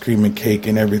my ice cream and cake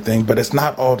and everything, but it's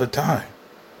not all the time.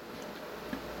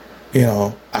 You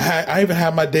know, I even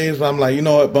have my days where I'm like, you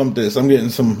know what, bump this. I'm getting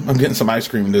some ice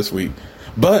cream this week,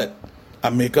 but I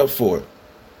make up for it,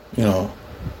 you know,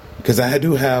 because I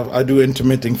do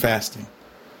intermittent fasting,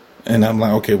 and I'm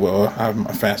like, okay, well, I have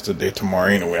my fasted day tomorrow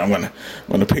anyway. I'm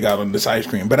gonna pick out on this ice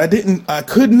cream, but I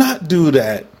could not do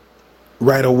that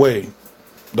right away.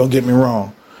 Don't get me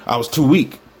wrong. I was too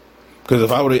weak. Because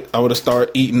if I would have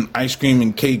started eating ice cream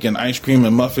and cake and ice cream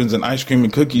and muffins and ice cream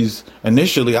and cookies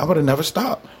initially, I would have never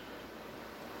stopped.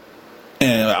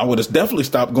 And I would have definitely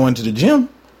stopped going to the gym.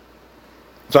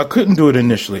 So I couldn't do it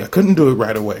initially. I couldn't do it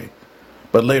right away.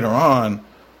 But later on,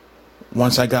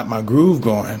 once I got my groove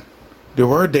going, there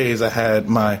were days I had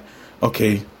an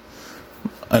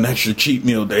extra cheat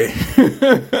meal day.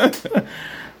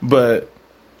 But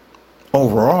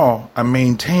overall, I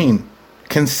maintained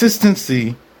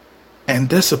consistency and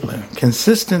discipline.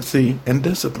 Consistency and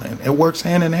discipline. It works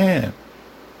hand in hand.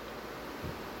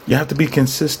 You have to be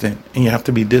consistent and you have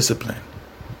to be disciplined.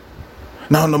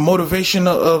 Now, the motivation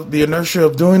of the inertia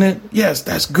of doing it, yes,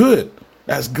 that's good.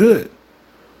 That's good.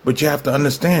 But you have to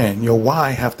understand your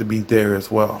why have to be there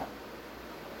as well.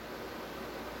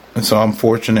 And so I'm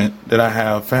fortunate that I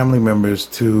have family members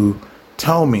to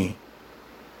tell me,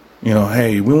 you know,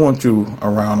 hey, we want you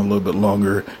around a little bit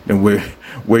longer than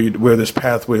where this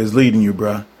pathway is leading you,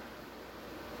 bruh.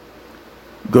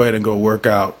 Go ahead and go work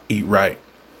out, eat right.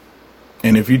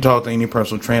 And if you talk to any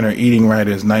personal trainer, eating right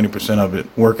is 90% of it.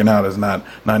 Working out is not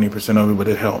 90% of it, but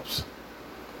it helps.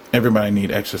 Everybody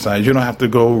need exercise. You don't have to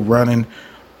go running.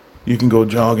 You can go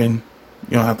jogging.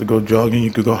 You don't have to go jogging. You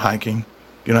could go hiking.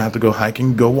 You don't have to go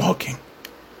hiking. Go walking.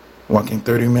 Walking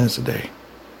 30 minutes a day.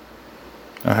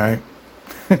 All right.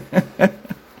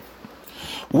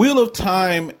 Wheel of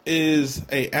Time is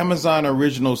a Amazon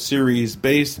original series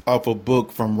based off a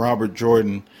book from Robert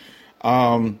Jordan.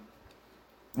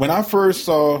 When I first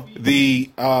saw the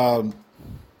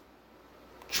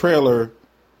trailer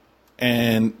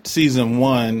and season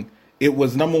 1, it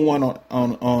was number 1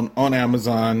 on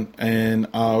Amazon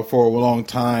and for a long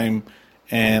time.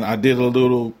 And I did a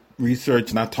little research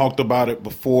and I talked about it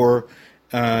before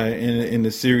in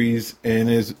the series, and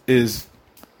is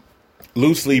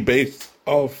loosely based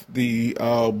off the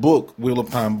book, Wheel of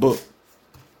Time book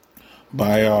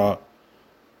by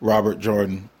Robert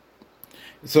Jordan.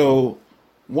 So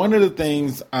one of the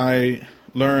things I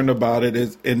learned about it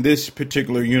is, in this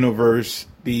particular universe,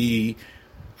 the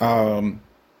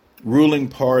ruling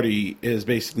party is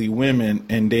basically women,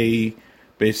 and they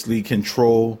basically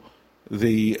control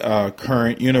the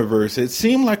current universe. It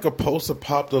seemed like a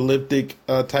post-apocalyptic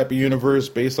type of universe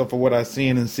based off of what I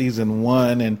seen in season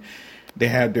 1, and they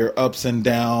had their ups and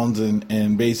downs,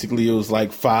 and basically it was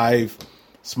like 5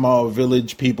 small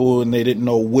village people, and they didn't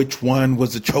know which one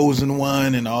was the chosen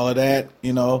one and all of that,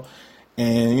 you know.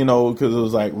 And, you know, because it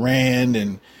was like Rand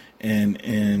and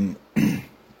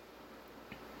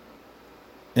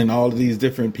and all of these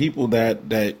different people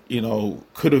that you know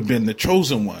could have been the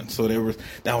chosen one. So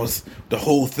that was the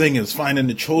whole thing, is finding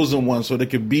the chosen one so they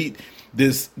could beat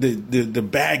the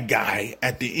bad guy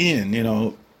at the end, you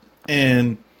know.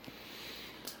 And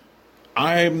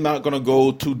I'm not going to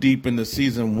go too deep into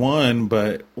season 1,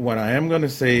 but what I am going to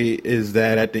say is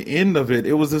that at the end of it,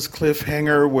 it was this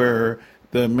cliffhanger where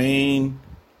the main,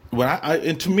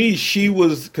 and to me, she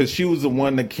was the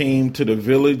one that came to the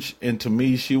village, and to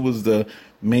me, she was the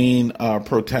main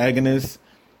protagonist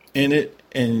in it,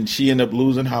 and she ended up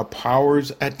losing her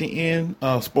powers at the end.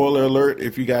 Spoiler alert,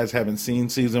 if you guys haven't seen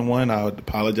season 1, I would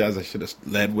apologize. I should have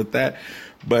led with that.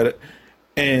 But,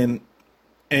 and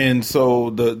so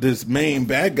this main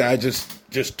bad guy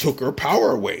just took her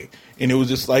power away. And it was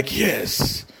just like,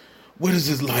 yes, what is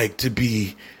it like to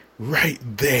be right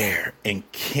there and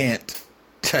can't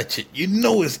touch it? You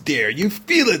know it's there. You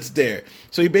feel it's there.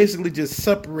 So you basically just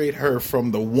separate her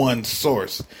from the one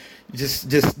source.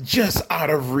 Just out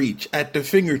of reach, at the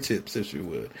fingertips, if you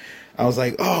would. I was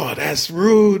like, oh, that's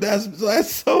rude.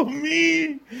 That's so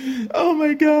mean. Oh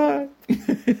my God.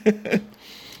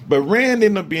 But Rand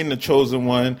ended up being the chosen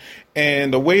one.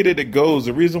 And the way that it goes,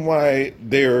 the reason why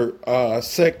their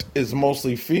sect is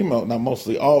mostly female, not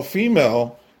mostly, all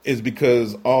female, is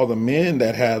because all the men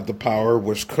that have the power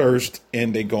was cursed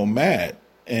and they go mad.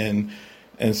 And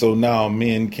so now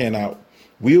men cannot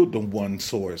wield the one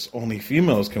source. Only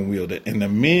females can wield it. And the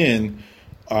men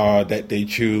that they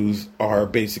choose are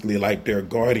basically like their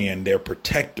guardian, their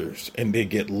protectors, and they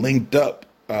get linked up.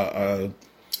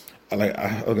 Like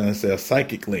I was gonna say, a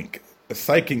psychic link. A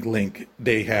psychic link.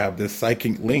 They have this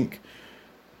psychic link,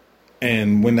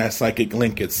 and when that psychic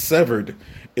link is severed,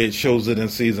 it shows it in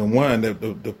season 1 that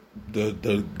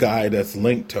the guy that's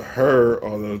linked to her,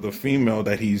 or the female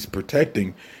that he's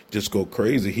protecting, just go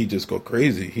crazy. He just go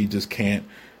crazy. He just can't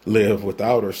live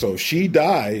without her. So if she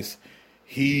dies,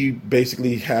 he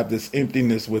basically have this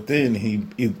emptiness within. He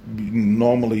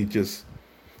normally just,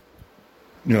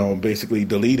 basically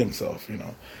delete himself,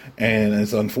 and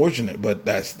it's unfortunate, but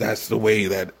that's the way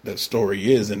that the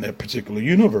story is in that particular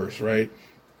universe, right?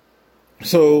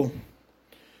 So,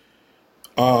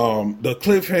 the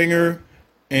cliffhanger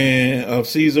of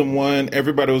season 1,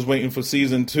 everybody was waiting for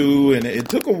season 2, and it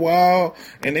took a while,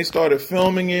 and they started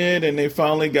filming it, and they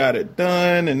finally got it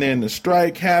done, and then the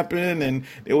strike happened, and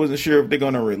they wasn't sure if they're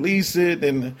going to release it,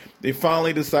 and they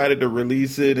finally decided to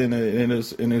release it,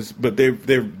 but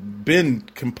they've been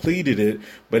completed it,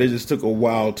 but it just took a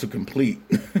while to complete,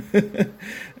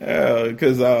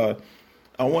 because I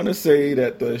want to say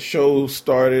that the show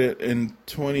started in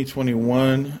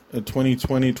 2021,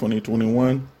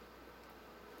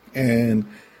 and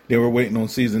they were waiting on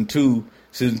season 2.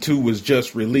 Season 2 was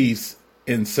just released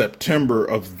in September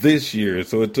of this year,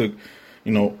 so it took,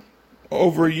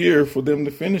 over a year for them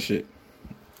to finish it.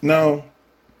 Now,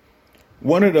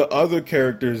 one of the other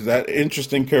characters, that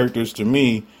interesting characters to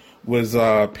me, was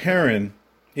Perrin.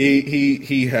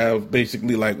 He have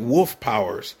basically like wolf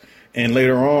powers, and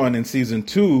later on in season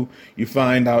 2, you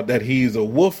find out that he's a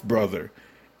wolf brother.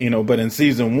 But in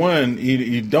season 1,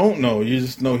 you don't know. You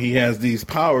just know he has these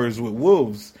powers with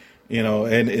wolves,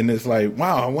 and it's like,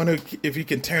 wow, I wonder if he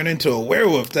can turn into a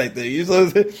werewolf type thing.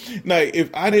 Like, if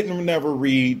I didn't never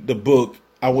read the book,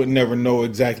 I would never know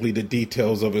exactly the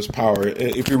details of his power.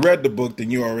 If you read the book,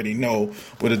 then you already know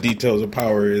what the details of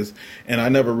power is. And I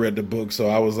never read the book, so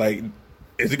I was like,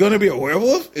 is it going to be a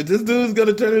werewolf? Is this dude's going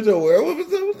to turn into a werewolf or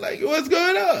something? Like, what's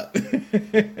going on?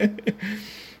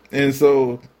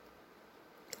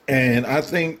 And I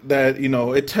think that,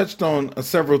 it touched on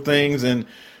several things, and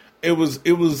it was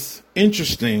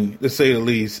interesting, to say the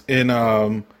least.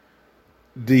 And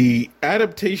the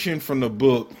adaptation from the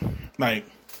book, like,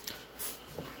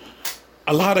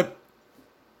 a lot of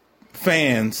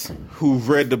fans who've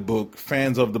read the book,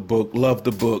 fans of the book, love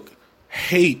the book,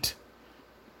 hate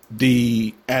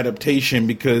the adaptation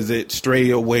because it stray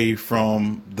away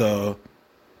from the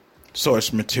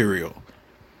source material.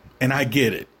 And I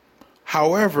get it.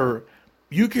 However,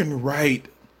 you can write,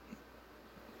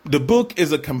 the book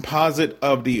is a composite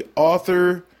of the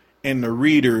author and the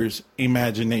reader's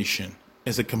imagination.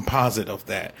 It's a composite of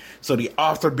that. So the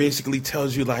author basically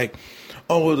tells you, like,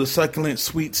 oh, the succulent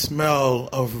sweet smell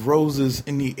of roses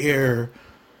in the air,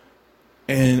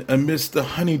 and amidst the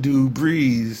honeydew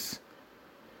breeze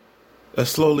that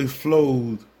slowly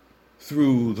flowed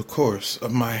through the course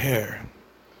of my hair.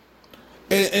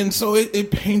 And so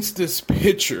it paints this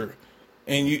picture,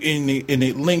 and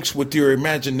it links with your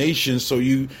imagination, so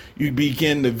you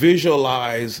begin to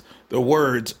visualize the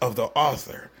words of the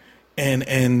author.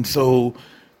 And so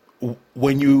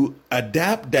when you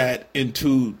adapt that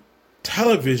into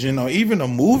television, or even a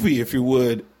movie, if you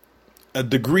would, a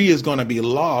degree is going to be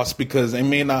lost because it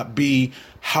may not be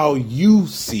how you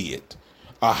see it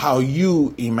or how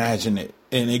you imagine it.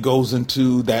 And it goes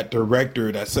into that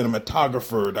director, that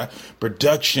cinematographer, that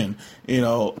production,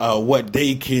 what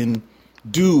they can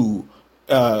do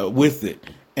with it.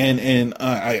 And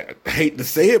I hate to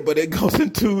say it, but it goes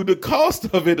into the cost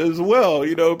of it as well,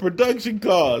 production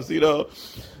costs,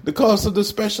 the cost of the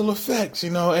special effects,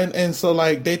 and so,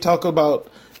 like, they talk about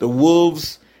the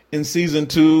wolves in season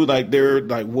 2, like, they're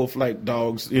like wolf-like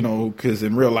dogs, because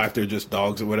in real life they're just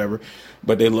dogs or whatever,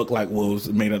 but they look like wolves,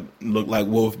 made it look like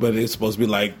wolf, but it's supposed to be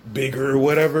like bigger or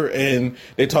whatever. And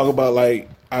they talk about, like,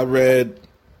 I read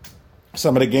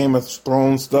some of the Game of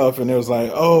Thrones stuff, and it was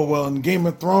like, oh, well, in Game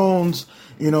of Thrones,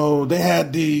 they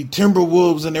had the timber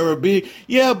wolves and they were big.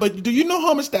 Yeah, but do you know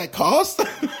how much that cost?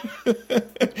 Do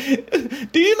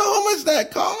you know how much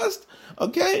that cost?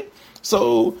 Okay.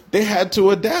 So they had to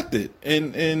adapt it.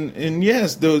 And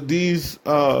yes, these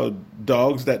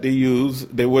dogs that they use,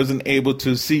 they wasn't able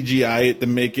to CGI it to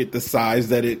make it the size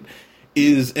that it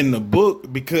is in the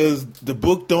book, because the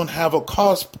book don't have a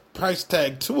cost price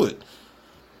tag to it.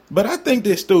 But I think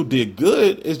they still did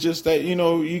good. It's just that,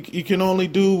 you can only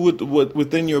do what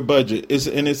within your budget. It's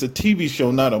a TV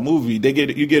show, not a movie.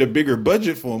 You get a bigger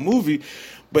budget for a movie,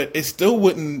 but it still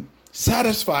wouldn't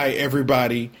satisfy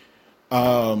everybody,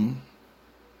 even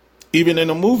in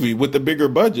a movie with the bigger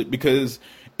budget, because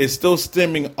it's still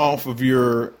stemming off of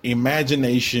your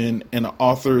imagination and the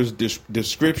author's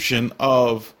description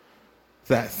of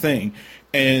that thing.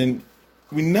 And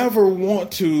we never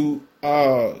want to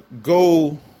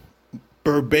go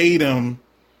verbatim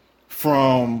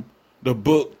from the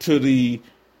book to the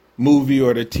movie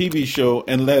or the TV show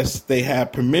unless they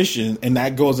have permission, and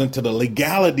that goes into the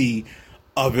legality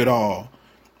of it all.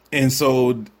 And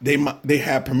so they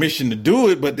have permission to do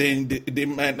it, but they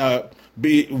might not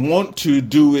want to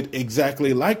do it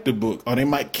exactly like the book, or they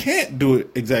might can't do it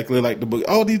exactly like the book.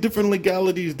 All these different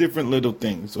legalities, different little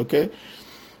things, okay?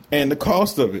 And the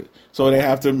cost of it. So they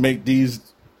have to make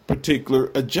these particular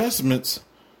adjustments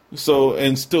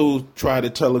and still try to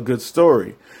tell a good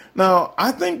story. Now,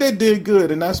 I think they did good,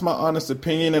 and that's my honest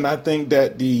opinion. And I think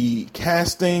that the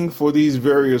casting for these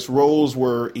various roles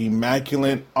were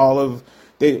immaculate.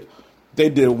 They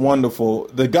did wonderful.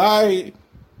 The guy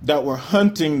that were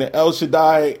hunting the El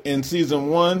Shaddai in season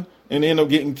 1 and ended up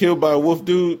getting killed by a wolf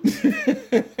dude,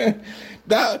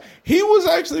 that he was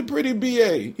actually pretty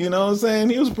BA. You know what I'm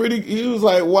saying? He was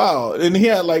like, wow. And he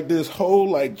had like this whole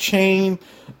like chain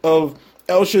of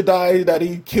El Shaddai that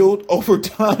he killed over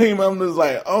time. I'm just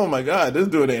like, oh my God, this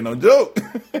dude ain't no joke.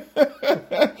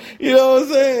 You know what I'm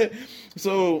saying?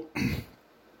 So,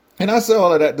 and I say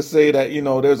all of that to say that,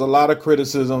 there's a lot of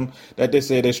criticism that they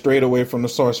say they strayed away from the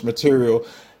source material.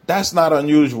 That's not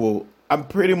unusual. I'm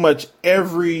pretty much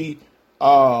every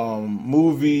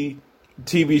movie,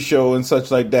 TV show and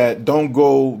such like that don't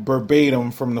go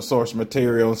verbatim from the source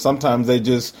material. And sometimes they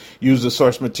just use the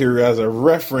source material as a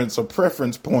reference or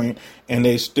preference point, and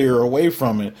they steer away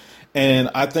from it.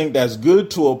 And I think that's good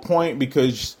to a point,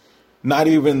 because not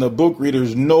even the book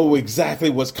readers know exactly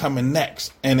what's coming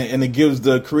next. And it gives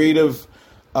the creative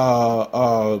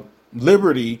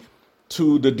liberty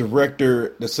to the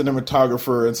director, the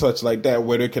cinematographer and such like that,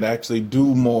 where they could actually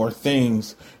do more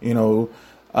things,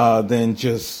 than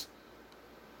just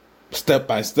step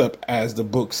by step as the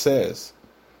book says.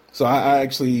 So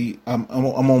I'm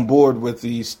on board with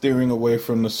the steering away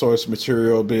from the source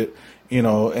material a bit, in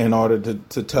order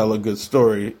to tell a good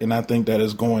story. And I think that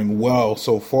is going well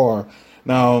so far.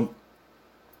 Now,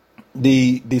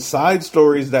 the side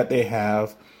stories that they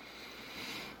have,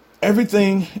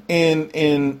 everything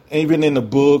even in the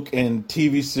book and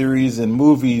TV series and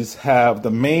movies have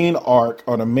the main arc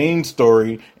or the main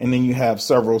story, and then you have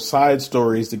several side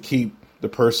stories to keep the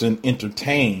person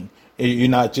entertained. You're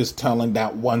not just telling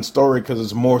that one story, because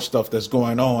there's more stuff that's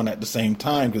going on at the same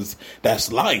time, because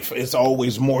that's life. It's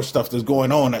always more stuff that's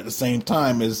going on at the same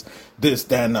time as this,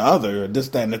 that, and the other, or this,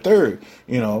 that, and the third,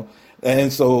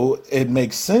 And so it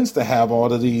makes sense to have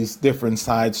all of these different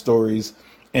side stories.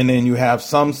 And then you have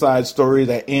some side story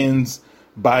that ends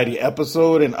by the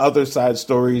episode, and other side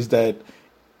stories that,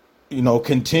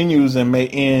 continues and may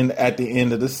end at the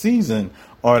end of the season,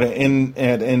 or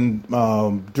during,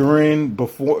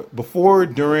 before,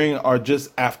 during, or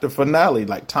just after finale,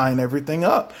 like tying everything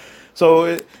up. So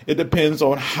it depends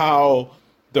on how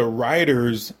the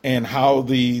writers and how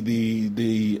the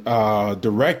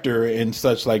director and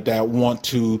such like that want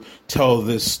to tell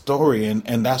this story.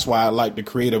 And that's why I like the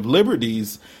creative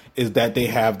liberties, is that they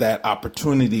have that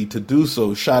opportunity to do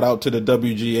so. Shout out to the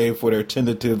WGA for their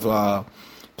tentative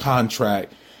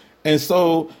contract. And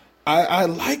so I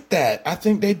like that. I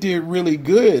think they did really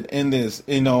good in this,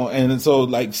 and so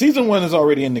like season 1 is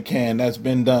already in the can. That's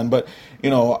been done. But,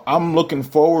 I'm looking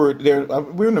forward there.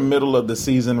 We're in the middle of the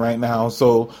season right now.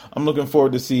 So I'm looking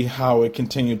forward to see how it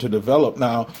continued to develop.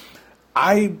 Now,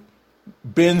 I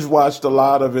binge watched a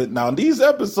lot of it. Now, these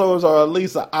episodes are at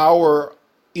least an hour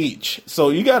each, so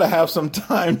you got to have some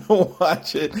time to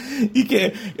watch it. You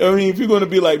can't, if you're going to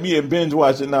be like me and binge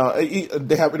watch it now,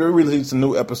 they release a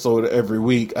new episode every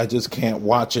week. I just can't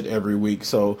watch it every week,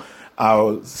 so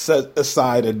I'll set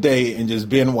aside a day and just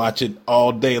binge watch it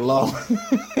all day long.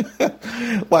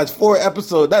 Watch 4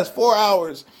 episodes, that's 4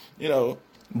 hours,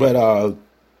 but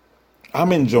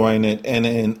I'm enjoying it,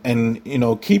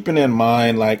 and keeping in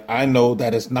mind, like, I know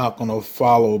that it's not going to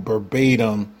follow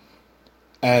verbatim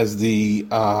as the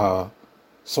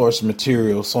source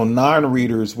material. So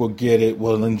non-readers will get it,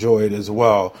 will enjoy it as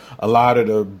well. A lot of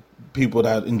the people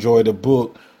that enjoy the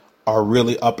book are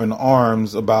really up in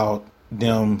arms about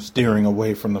them steering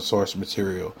away from the source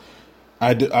material.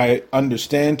 I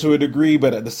understand to a degree,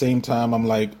 but at the same time,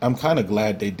 I'm kind of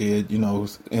glad they did,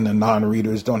 and the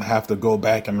non-readers don't have to go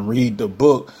back and read the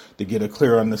book to get a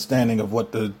clear understanding of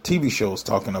what the TV show is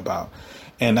talking about.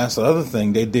 And that's the other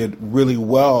thing. They did really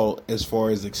well as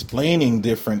far as explaining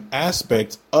different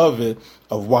aspects of it,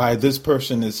 of why this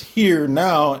person is here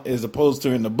now, as opposed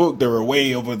to in the book, they were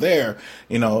way over there,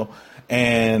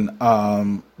 And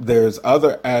there's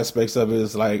other aspects of it.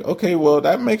 It's like, okay, well,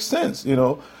 that makes sense,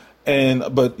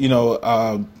 but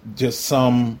just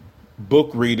some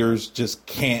book readers just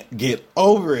can't get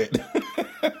over it.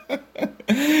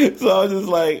 So I was just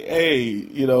like, hey,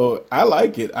 I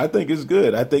like it. I think it's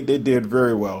good. I think they did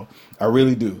very well. I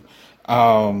really do.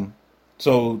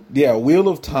 So yeah, Wheel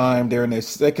of Time, they're in their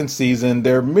second season.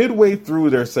 They're midway through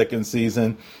their second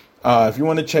season. If you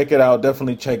want to check it out,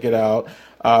 definitely check it out.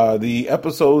 The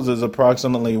episodes is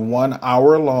approximately 1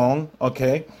 hour long.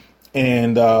 Okay.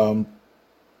 And,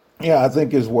 I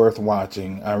think it's worth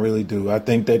watching. I really do. I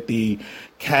think that the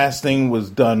casting was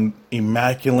done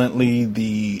immaculately.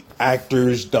 The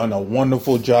actors done a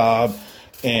wonderful job,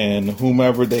 and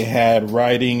whomever they had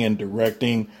writing and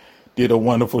directing did a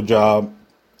wonderful job.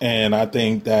 And I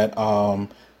think that a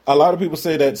lot of people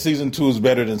say that season 2 is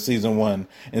better than season 1,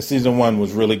 and season 1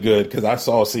 was really good because I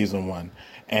saw season 1.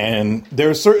 And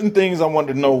there are certain things I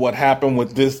wanted to know what happened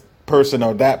with this person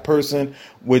or that person,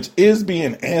 which is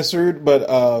being answered,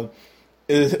 but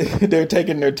they're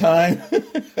taking their time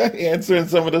answering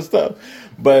some of the stuff.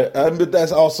 But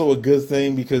that's also a good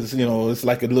thing because, it's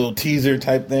like a little teaser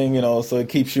type thing, so it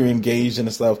keeps you engaged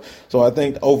and stuff. So I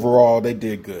think overall they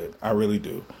did good. I really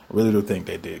do. I really do think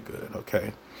they did good.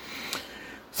 Okay.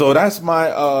 So that's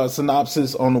my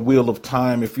synopsis on the Wheel of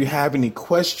Time. If you have any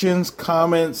questions,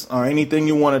 comments, or anything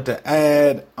you wanted to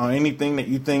add, or anything that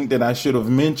you think that I should have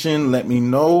mentioned, let me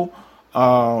know.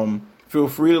 Feel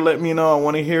free to let me know. I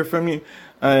want to hear from you.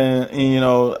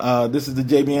 This is the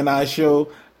JB&I show.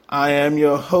 I am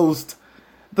your host,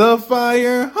 the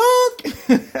Fire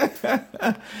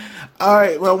Hawk. All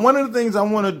right. Well, one of the things I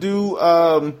want to do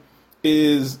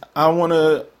is I want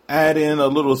to add in a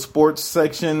little sports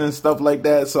section and stuff like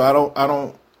that. So I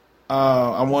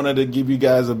wanted to give you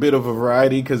guys a bit of a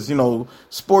variety because,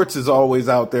 sports is always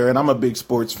out there and I'm a big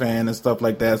sports fan and stuff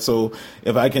like that. So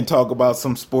if I can talk about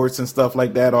some sports and stuff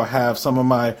like that, or have some of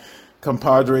my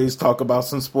compadres talk about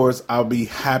some sports, I'll be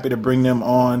happy to bring them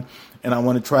on. And I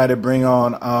want to try to bring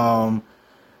on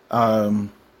the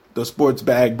Sports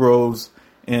Bag Bros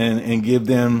and give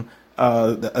them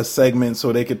a segment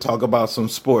so they could talk about some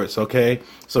sports, okay?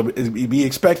 So be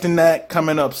expecting that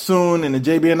coming up soon in the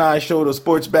JB&I show, the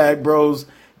Sports Bag Bros.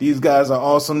 These guys are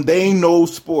awesome. They know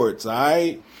sports, all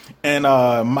right? And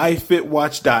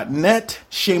myfitwatch.net,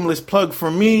 shameless plug for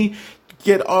me.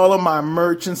 Get all of my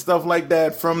merch and stuff like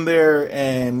that from there,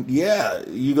 and yeah,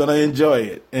 you're gonna enjoy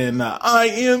it. And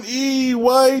IMEYTC,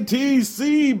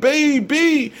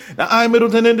 baby, the I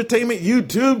Middleton Entertainment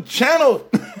YouTube channel.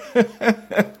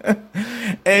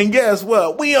 And guess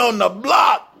what? We on the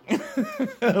block.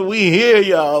 We here,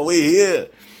 y'all. We here.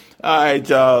 All right,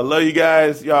 y'all. Love you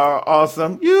guys. Y'all are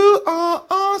awesome. You are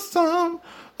awesome.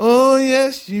 Oh,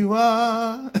 yes, you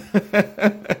are.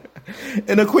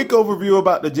 And a quick overview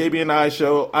about the JB&I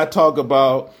show. I talk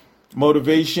about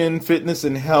motivation, fitness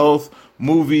and health,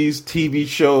 movies, TV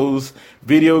shows,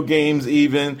 video games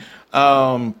even.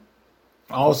 I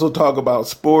also talk about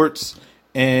sports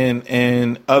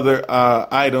and other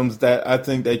items that I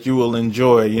think that you will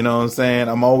enjoy. You know what I'm saying?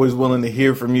 I'm always willing to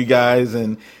hear from you guys,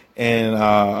 and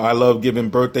I love giving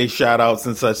birthday shout outs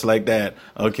and such like that.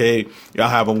 Okay. Y'all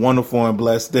have a wonderful and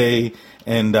blessed day.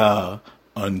 And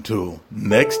until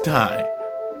next time,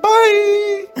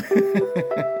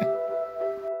 bye.